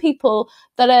get some people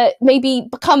that are maybe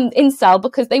become incel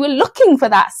because they were looking for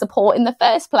that support in the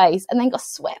first place and then got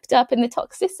swept up in the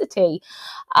toxicity.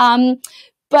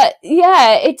 But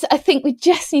yeah, I think we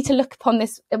just need to look upon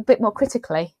this a bit more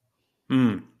critically.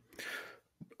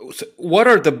 So what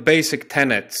are the basic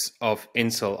tenets of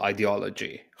incel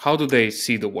ideology? How do they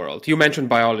see the world? You mentioned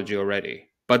biology already,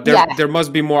 but there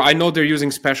must be more. I know they're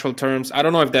using special terms. I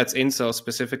don't know if that's incel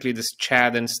specifically, this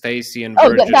Chad and Stacy and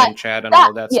Virgin and Chad and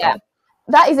all that stuff.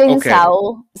 That is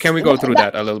incel. Okay. Can we go through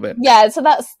that a little bit? Yeah, so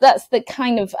that's the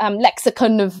kind of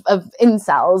lexicon of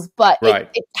incels, but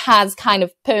it has kind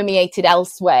of permeated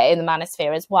elsewhere in the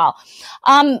manosphere as well.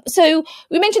 So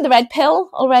we mentioned the red pill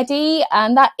already,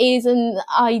 and that is an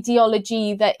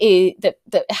ideology that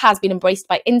has been embraced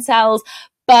by incels,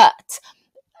 but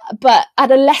but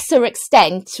at a lesser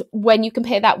extent when you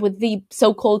compare that with the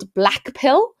so-called black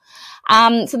pill.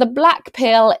 So the black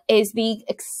pill is the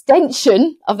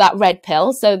extension of that red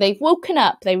pill. So they've woken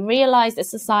up, they realize that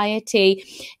society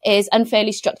is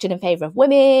unfairly structured in favor of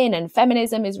women and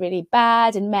feminism is really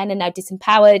bad and men are now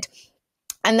disempowered.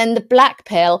 And then the black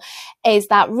pill is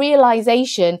that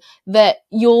realization that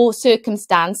your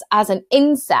circumstance as an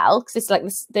incel, because it's like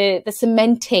the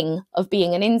cementing of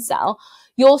being an incel,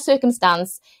 your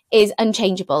circumstance is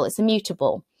unchangeable, it's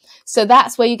immutable. So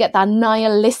that's where you get that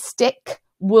nihilistic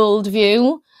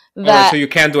worldview. That, so you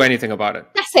can't do anything about it.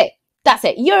 That's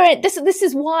it. This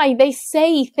is why they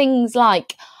say things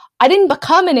like, I didn't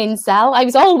become an incel, I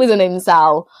was always an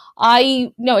incel.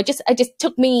 It just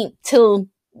took me till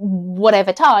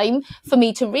whatever time for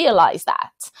me to realize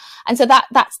that. And so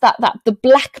that's the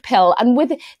black pill. And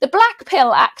with the black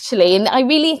pill, actually, and I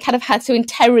really kind of had to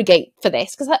interrogate for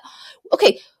this, because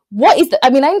okay, what is I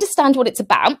understand what it's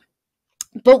about,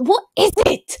 but what is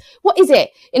it? What is it?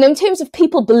 In terms of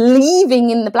people believing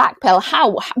in the black pill,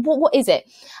 what is it?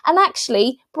 And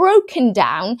actually, broken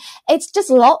down, it's just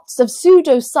lots of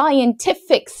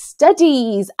pseudoscientific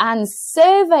studies and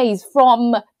surveys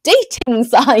from dating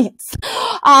sites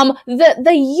that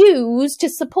they use to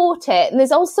support it. And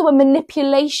there's also a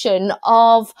manipulation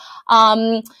of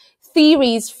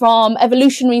theories from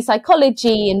evolutionary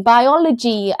psychology and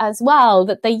biology as well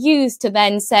that they use to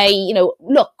then say,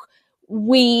 look,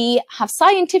 we have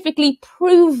scientifically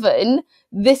proven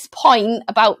this point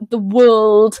about the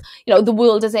world, the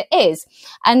world as it is.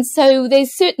 And so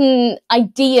there's certain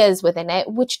ideas within it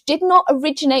which did not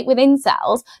originate with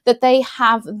incels that they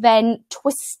have then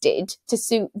twisted to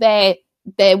suit their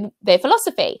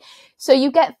philosophy. So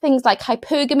you get things like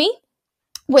hypergamy,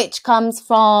 which comes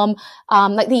from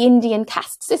like the Indian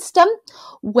caste system,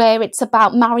 where it's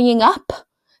about marrying up.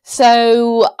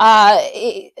 So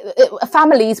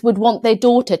families would want their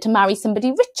daughter to marry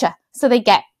somebody richer, so they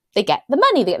get the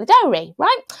money, they get the dowry,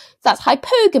 right? So that's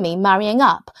hypergamy, marrying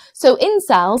up. So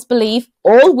incels believe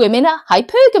all women are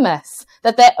hypergamous,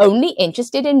 that they're only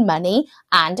interested in money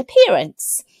and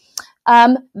appearance.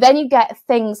 Then you get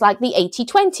things like the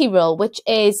 80-20 rule, which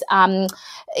is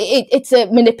it's a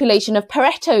manipulation of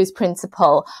Pareto's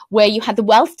principle, where you had the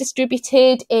wealth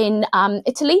distributed in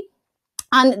Italy.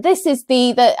 And this is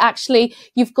actually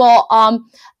you've got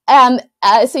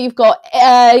so you've got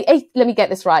let me get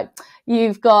this right.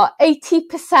 You've got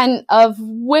 80% of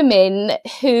women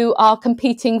who are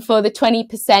competing for the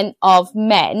 20% of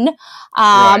men.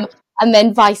 Right. And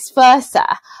then vice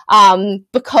versa,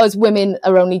 because women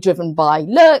are only driven by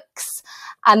looks.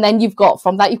 And then you've got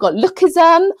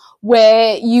lookism,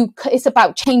 where it's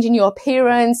about changing your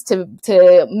appearance to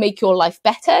make your life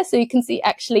better. So you can see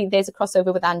actually there's a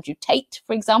crossover with Andrew Tate,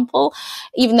 for example,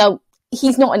 even though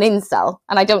he's not an incel,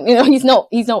 and he's not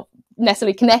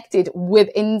necessarily connected with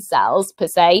incels per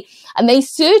se. And they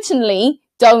certainly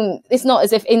don't, it's not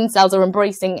as if incels are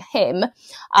embracing him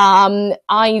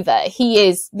either. He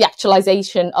is the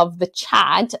actualization of the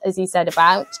Chad, as he said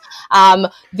about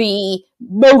the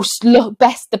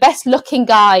best looking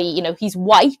guy. He's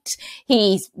white,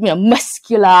 he's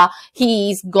muscular,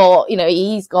 he's got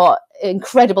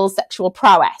incredible sexual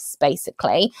prowess,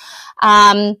 basically.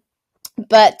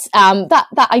 But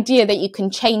that idea that you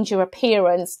can change your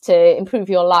appearance to improve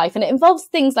your life, and it involves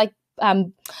things like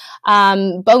bone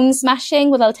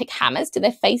smashing, where they'll take hammers to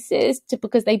their faces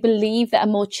because they believe that a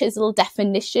more chiseled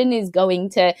definition is going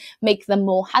to make them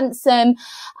more handsome.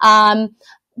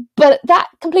 But that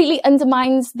completely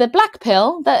undermines the black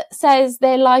pill that says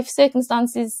their life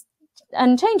circumstances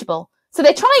unchangeable. So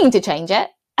they're trying to change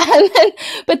it.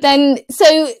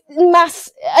 So mass,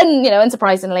 and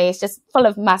unsurprisingly, it's just full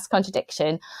of mass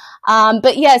contradiction.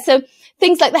 But yeah, so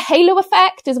things like the halo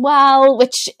effect as well,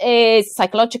 which is a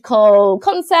psychological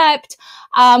concept,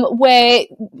 where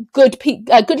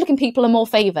good-looking people are more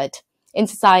favoured in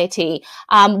society,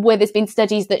 where there's been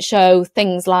studies that show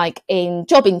things like in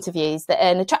job interviews that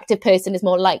an attractive person is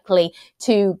more likely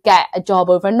to get a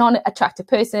job over a non-attractive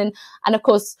person. And of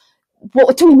course,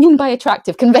 what do we mean by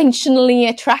attractive? Conventionally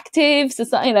attractive,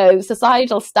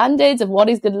 societal standards of what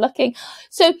is good looking.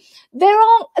 So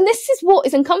and this is what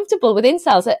is uncomfortable with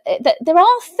incels, that there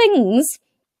are things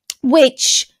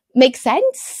which make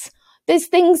sense. There's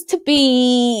things to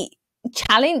be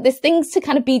challenged. There's things to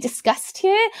kind of be discussed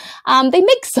here. They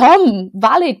make some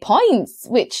valid points,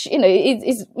 which,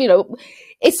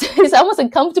 it's almost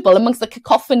uncomfortable amongst the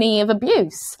cacophony of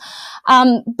abuse.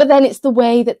 But then it's the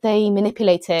way that they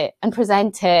manipulate it and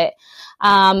present it,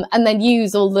 and then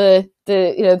use all the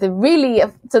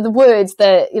words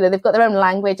that, they've got their own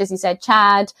language, as you said,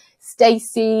 Chad,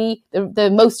 Stacey, the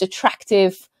most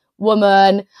attractive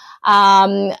woman,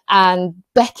 and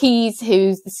Becky's,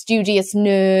 who's the studious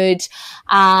nerd,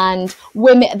 and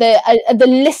women. The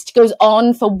list goes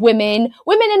on for women.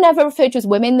 Women are never referred to as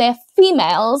women; they're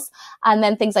females. And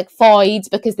then things like voids,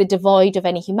 because they're devoid of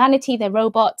any humanity, they're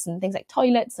robots, and things like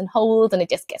toilets and holes, and it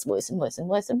just gets worse and worse and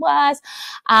worse and worse.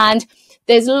 And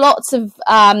there's lots of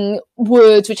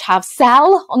words which have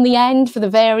cell on the end for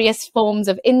the various forms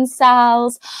of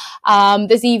incels.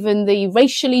 There's even the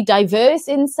racially diverse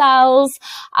incels,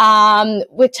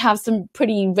 which have some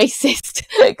pretty racist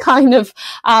kind of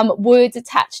words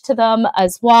attached to them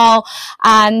as well.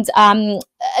 And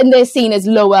they're seen as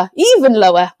lower, even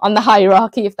lower on the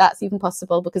hierarchy, if that's even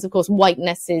possible, because of course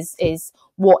whiteness is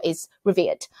what is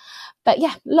revered. But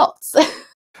yeah, lots.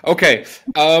 Okay.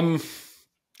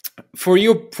 For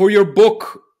your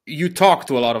book, you talked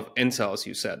to a lot of incels,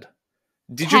 you said.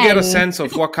 Did you get a sense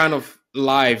of what kind of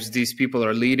lives these people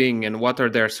are leading and what are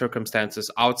their circumstances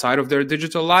outside of their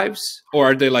digital lives?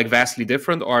 Or are they like vastly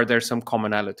different, or are there some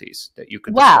commonalities that you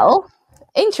could Well,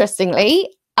 interestingly,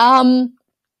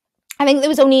 I think there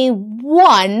was only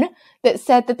one that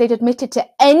said that they'd admitted to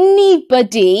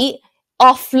anybody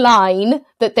offline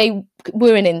that they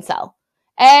were an incel.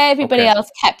 Everybody else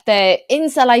kept their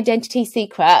incel identity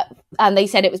secret, and they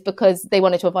said it was because they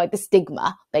wanted to avoid the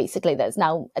stigma, basically, that's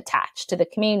now attached to the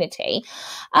community.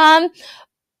 But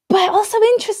also,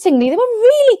 interestingly, they were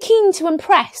really keen to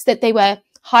impress that they were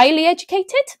highly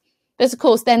educated, because, of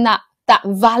course, then that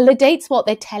validates what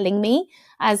they're telling me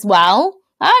as well.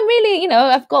 I'm really,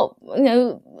 I've got,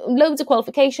 loads of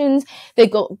qualifications. They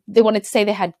wanted to say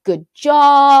they had good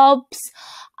jobs.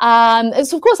 And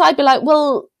so, of course, I'd be like,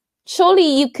 well,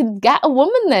 surely you could get a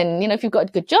woman then, if you've got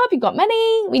a good job, you've got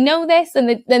money, we know this.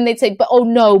 And then they'd say, but oh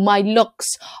no, my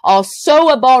looks are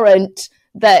so abhorrent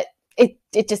that it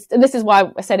just, and this is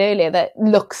why I said earlier that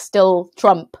looks still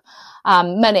trump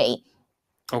money.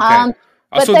 Okay.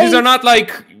 So these are not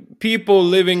like people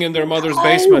living in their mother's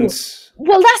basements.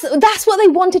 Well, that's what they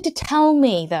wanted to tell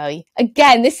me, though.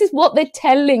 Again, this is what they're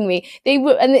telling me.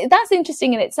 And that's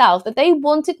interesting in itself, that they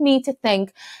wanted me to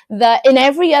think that in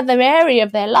every other area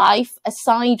of their life,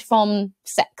 aside from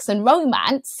sex and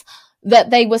romance, that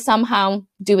they were somehow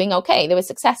doing okay. They were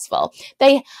successful.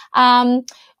 They,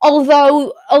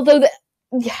 although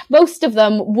most of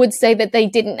them would say that they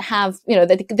didn't have,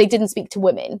 that they didn't speak to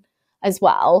women as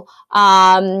well.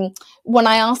 When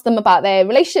I asked them about their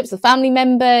relationships with family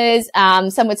members,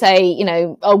 some would say,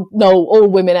 oh no, all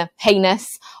women are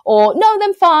heinous, or no,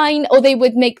 they're fine, or they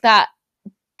would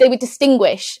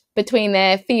distinguish between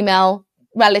their female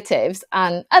relatives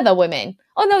and other women.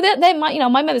 Oh no, they might,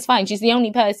 my mother's fine, she's the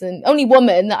only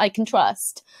woman that I can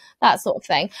trust, that sort of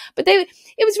thing. But it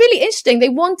was really interesting. They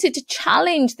wanted to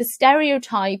challenge the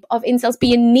stereotype of incels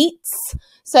being neats.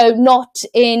 So not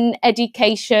in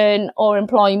education or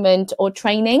employment or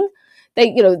training.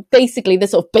 They, basically the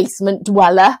sort of basement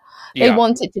dweller. They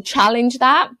wanted to challenge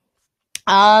that.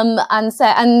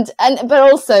 But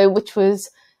also, which was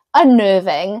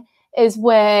unnerving, is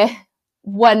where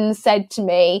one said to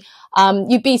me,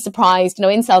 you'd be surprised,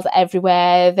 incels are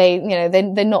everywhere.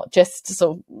 They're not just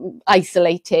sort of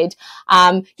isolated.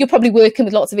 You're probably working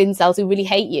with lots of incels who really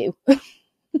hate you,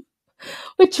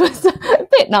 which was a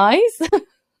bit nice.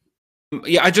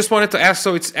 Yeah, I just wanted to ask,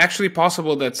 so it's actually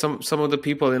possible that some of the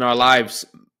people in our lives,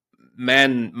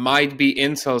 men, might be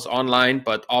incels online,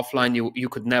 but offline you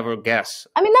could never guess.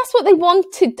 I mean, that's what they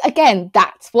wanted. Again,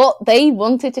 that's what they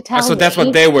wanted to tell me. So that's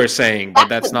what they were saying, but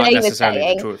that's not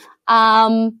necessarily the truth.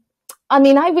 I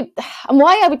mean,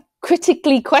 why I would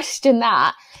critically question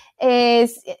that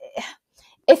is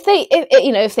if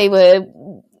they were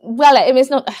well, I mean, it's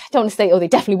not, I don't want to say, oh, they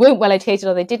definitely weren't well educated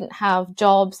or they didn't have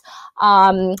jobs.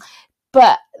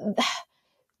 But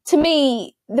to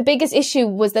me, the biggest issue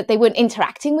was that they weren't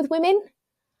interacting with women.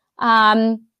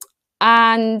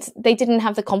 And they didn't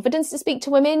have the confidence to speak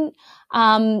to women.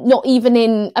 Not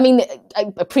even I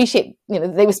I appreciate,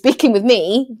 they were speaking with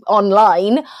me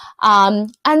online.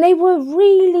 And they were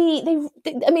really,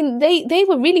 they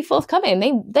were really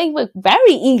forthcoming. They were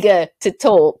very eager to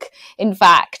talk. In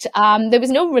fact, there was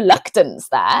no reluctance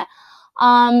there.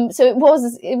 So it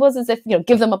was as if,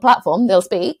 give them a platform, they'll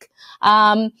speak.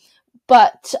 But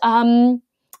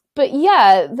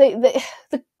yeah, the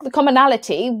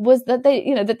commonality was that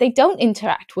they don't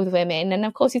interact with women. And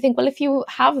of course you think, well, if you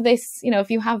have this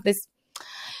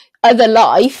other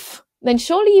life, then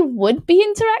surely you would be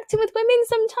interacting with women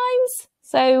sometimes.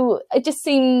 So it just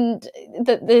seemed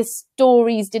that the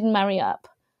stories didn't marry up.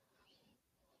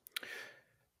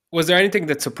 Was there anything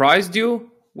that surprised you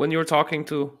when you were talking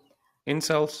to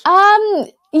incels?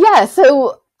 Yeah.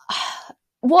 So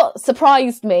what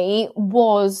surprised me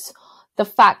was the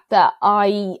fact that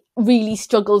I really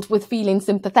struggled with feeling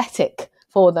sympathetic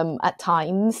for them at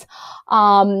times.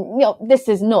 This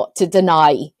is not to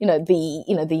deny,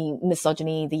 the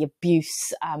misogyny, the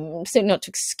abuse, certainly not to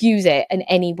excuse it in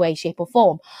any way, shape or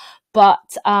form.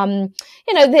 But,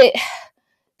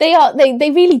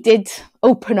 they really did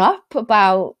open up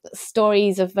about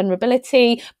stories of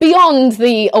vulnerability beyond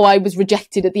I was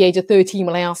rejected at the age of 13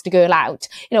 when I asked a girl out,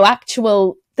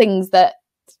 actual things that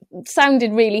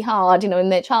sounded really hard, in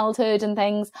their childhood and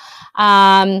things,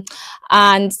 and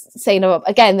saying,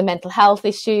 again, the mental health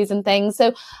issues and things.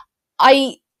 So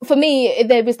for me,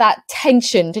 there was that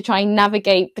tension to try and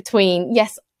navigate between,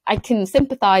 yes, I can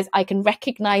sympathize, I can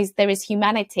recognize there is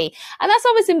humanity. And that's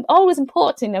always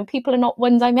important. People are not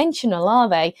one-dimensional, are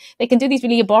they? They can do these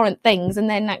really abhorrent things and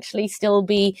then actually still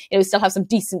be, still have some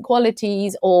decent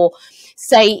qualities, or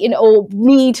say, or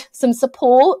need some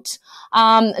support,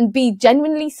 and be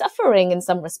genuinely suffering in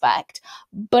some respect.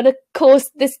 But of course,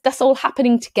 that's all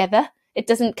happening together. It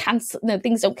doesn't cancel,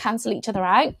 things don't cancel each other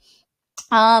out.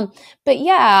 But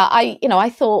yeah, I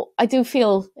did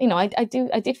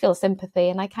feel sympathy,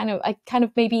 and I kind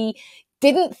of maybe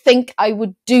didn't think I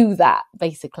would do that,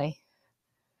 basically.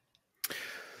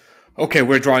 Okay,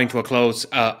 we're drawing to a close.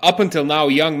 Up until now,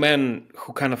 young men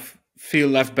who kind of feel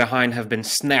left behind have been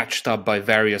snatched up by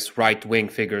various right-wing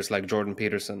figures like Jordan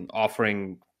Peterson,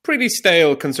 offering pretty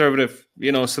stale conservative,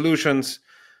 solutions,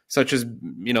 such as,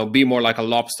 be more like a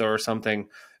lobster or something.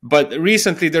 But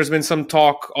recently there's been some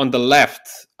talk on the left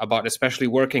about especially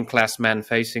working class men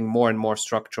facing more and more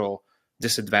structural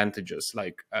disadvantages.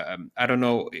 Like, I don't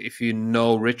know if you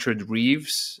know Richard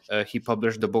Reeves. He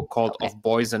published a book called Of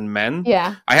Boys and Men.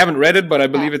 Yeah. I haven't read it, but I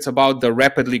believe it's about the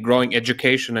rapidly growing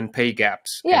education and pay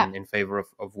gaps in favor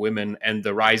of women, and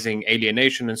the rising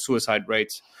alienation and suicide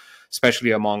rates,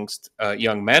 especially amongst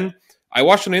young men. I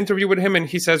watched an interview with him, and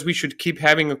he says we should keep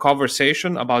having a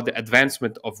conversation about the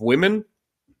advancement of women,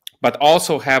 but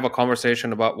also have a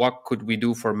conversation about what could we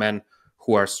do for men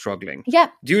who are struggling. Yeah.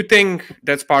 Do you think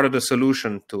that's part of the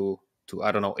solution to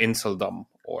I don't know, inceldom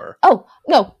or or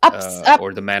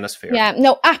the manosphere? Yeah,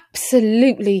 no,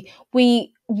 absolutely.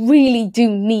 We really do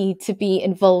need to be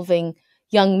involving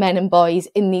young men and boys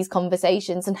in these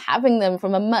conversations and having them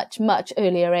from a much, much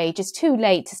earlier age. It's too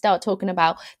late to start talking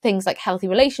about things like healthy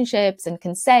relationships and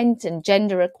consent and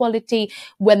gender equality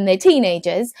when they're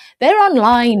teenagers. They're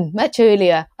online much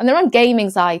earlier, and they're on gaming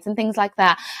sites and things like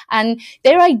that. And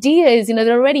their ideas,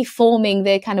 they're already forming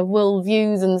their kind of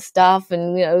worldviews and stuff,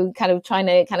 and, kind of trying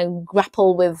to kind of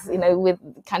grapple with, with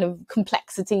kind of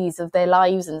complexities of their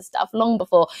lives and stuff long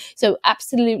before. So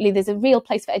absolutely, there's a real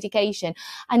place for education.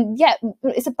 And yet,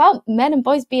 it's about men and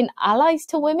boys being allies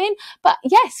to women, but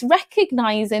yes,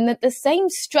 recognizing that the same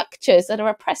structures that are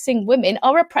oppressing women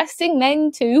are oppressing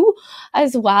men too,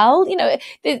 as well.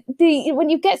 When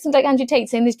you get something like Andrew Tate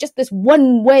saying there's just this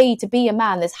one way to be a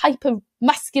man, this hyper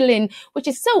masculine, which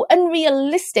is so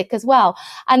unrealistic as well,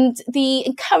 and the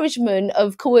encouragement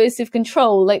of coercive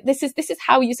control, like this is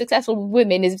how you're successful with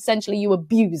women, is essentially you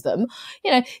abuse them.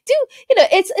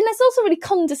 It's also really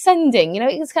condescending.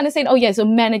 It's kind of saying, oh yeah, so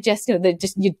men are just,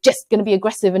 you're just going to be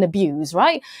aggressive and abuse,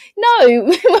 right?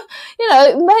 No,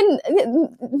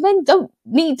 men don't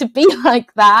need to be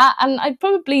like that, and I'd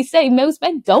probably say most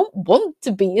men don't want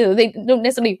to be. They don't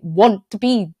necessarily want to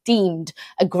be deemed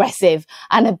aggressive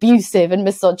and abusive and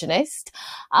misogynist.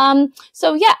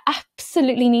 So yeah,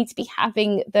 absolutely need to be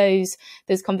having those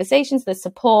conversations, the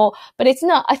support, but it's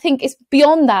not, I think it's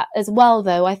beyond that as well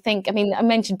though. I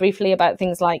mentioned briefly about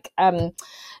things like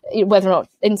whether or not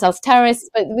incels terrorists,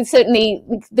 but certainly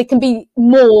there can be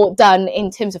more done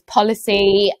in terms of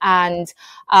policy and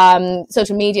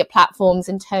social media platforms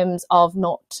in terms of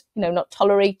not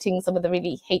tolerating some of the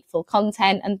really hateful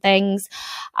content and things.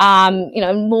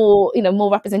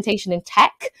 More representation in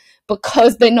tech,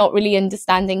 because they're not really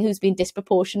understanding who's been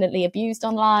disproportionately abused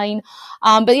online.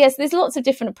 But yes, there's lots of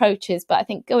different approaches. But I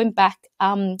think going back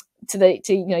to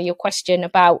your question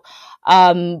about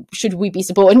should we be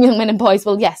supporting young men and boys?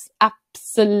 Well, yes,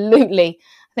 absolutely.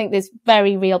 I think there's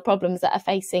very real problems that are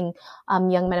facing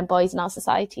young men and boys in our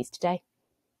societies today.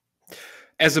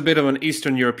 As a bit of an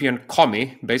Eastern European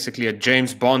commie, basically a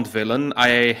James Bond villain,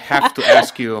 I have to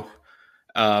ask you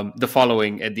the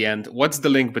following at the end. What's the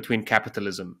link between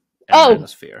capitalism and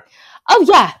manosphere? Oh,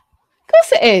 yeah. Of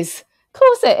course it is. Of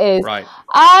course it is. Right.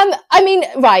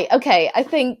 Right. Okay. I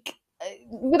think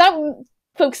without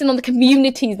focusing on the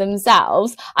communities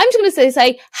themselves, I'm just going to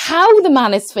say how the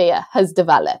manosphere has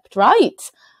developed,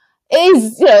 right?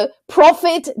 Is,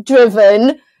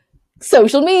 profit-driven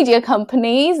social media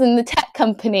companies and the tech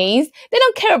companies, they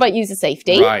don't care about user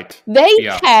safety. Right. They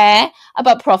care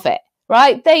about profit,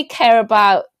 right? They care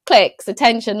about clicks,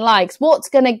 attention, likes, what's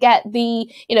going to get the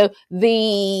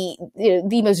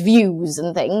most views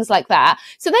and things like that.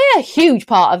 So they're a huge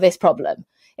part of this problem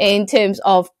in terms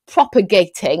of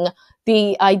propagating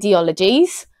the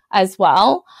ideologies as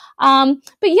well. But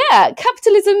yeah,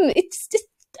 capitalism, it's just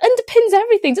underpins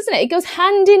everything, doesn't it? It goes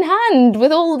hand in hand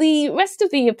with all the rest of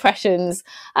the oppressions.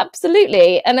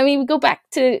 Absolutely. And I mean, we go back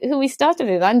to who we started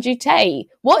with, Andrew Tate.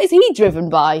 What is he driven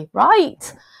by,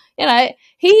 right? You know,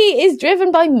 he is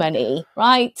driven by money,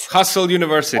 right? Hustle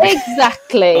University.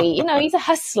 Exactly. You know, he's a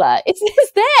hustler.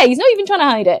 It's there. He's not even trying to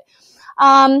hide it.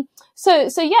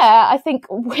 So yeah, I think,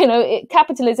 you know,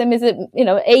 capitalism is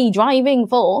a driving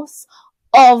force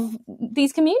of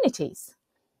these communities.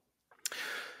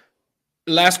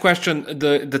 Last question.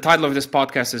 The title of this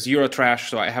podcast is Eurotrash,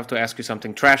 so I have to ask you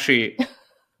something trashy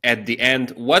at the end.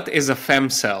 What is a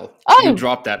femcel? Oh. You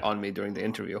dropped that on me during the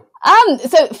interview.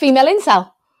 So female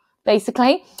incel,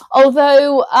 basically.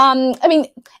 Although, I mean,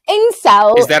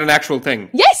 incel... Is that an actual thing?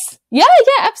 Yes. Yeah,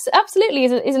 absolutely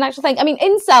is an actual thing. I mean,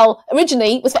 incel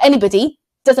originally was for anybody,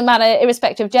 doesn't matter,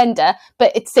 irrespective of gender,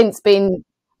 but it's since been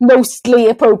mostly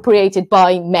appropriated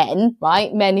by men,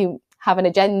 right? Men who have an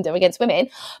agenda against women.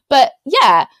 But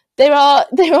yeah, there are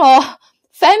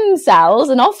femcels,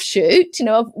 an offshoot, you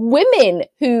know, of women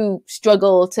who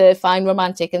struggle to find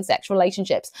romantic and sexual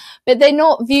relationships, but they're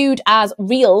not viewed as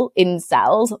real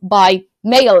incels by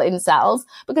male incels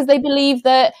because they believe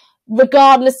that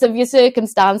regardless of your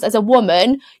circumstance as a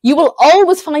woman, you will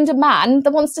always find a man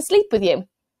that wants to sleep with you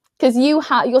because you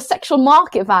have your sexual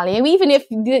market value, even if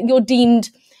you're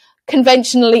deemed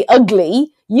conventionally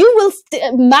ugly,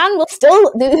 man will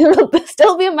still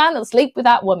be a man that'll sleep with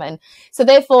that woman. So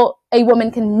therefore, a woman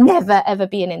can never ever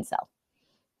be an incel.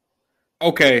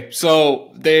 Okay,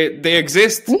 so they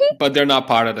exist, but they're not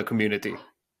part of the community.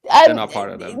 They're not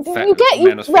part of the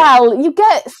Manosphere. You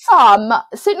get some,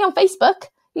 certainly on Facebook,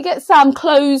 you get some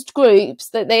closed groups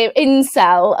that they're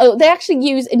incel. Oh, they actually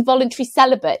use involuntary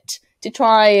celibate to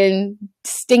try and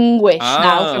distinguish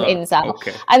now from incel.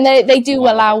 Okay. And they do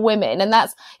allow women. And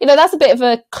that's a bit of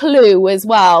a clue as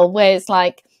well, where it's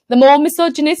like the more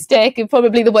misogynistic are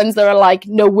probably the ones that are like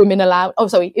no women allowed. Oh,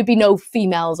 sorry, it'd be no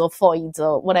females or foids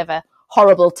or whatever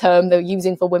horrible term they're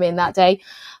using for women that day.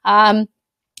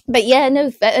 But yeah,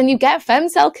 no, and you get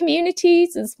femcel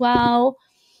communities as well.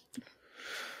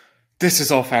 This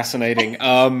is all fascinating.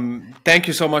 Thank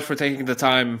you so much for taking the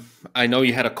time. I know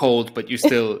you had a cold, but you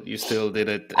still did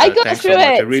it. I got through it.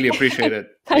 I really appreciate it.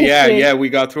 Thank you. Yeah, we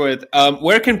got through it.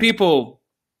 Where can people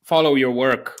follow your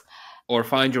work or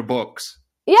find your books?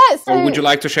 Yeah, or would you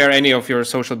like to share any of your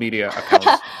social media accounts?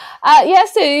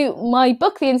 So my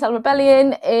book, The Incel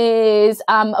Rebellion, is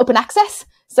open access.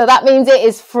 So that means it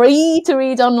is free to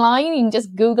read online. You can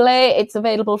just Google it. It's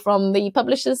available from the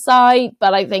publisher's site,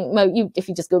 but I think if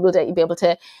you just Googled it, you'd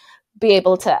be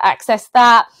able to access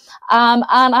that. And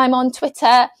I'm on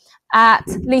Twitter at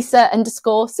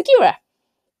Lisa_Sugiura.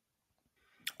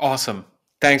 Awesome.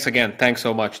 Thanks again. Thanks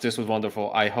so much. This was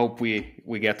wonderful. I hope we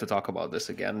get to talk about this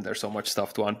again. There's so much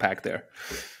stuff to unpack there.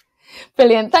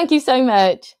 Brilliant. Thank you so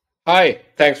much. Hi.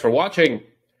 Thanks for watching.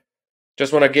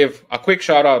 Just want to give a quick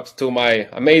shout out to my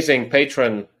amazing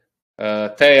patron,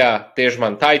 Thea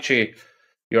Tejman Taichi.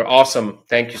 You're awesome.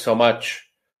 Thank you so much.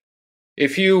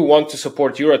 If you want to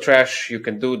support Eurotrash, you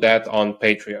can do that on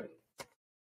Patreon.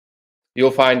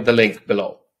 You'll find the link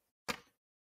below.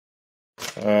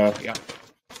 Yeah.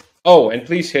 Oh, and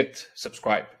please hit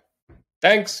subscribe.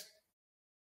 Thanks.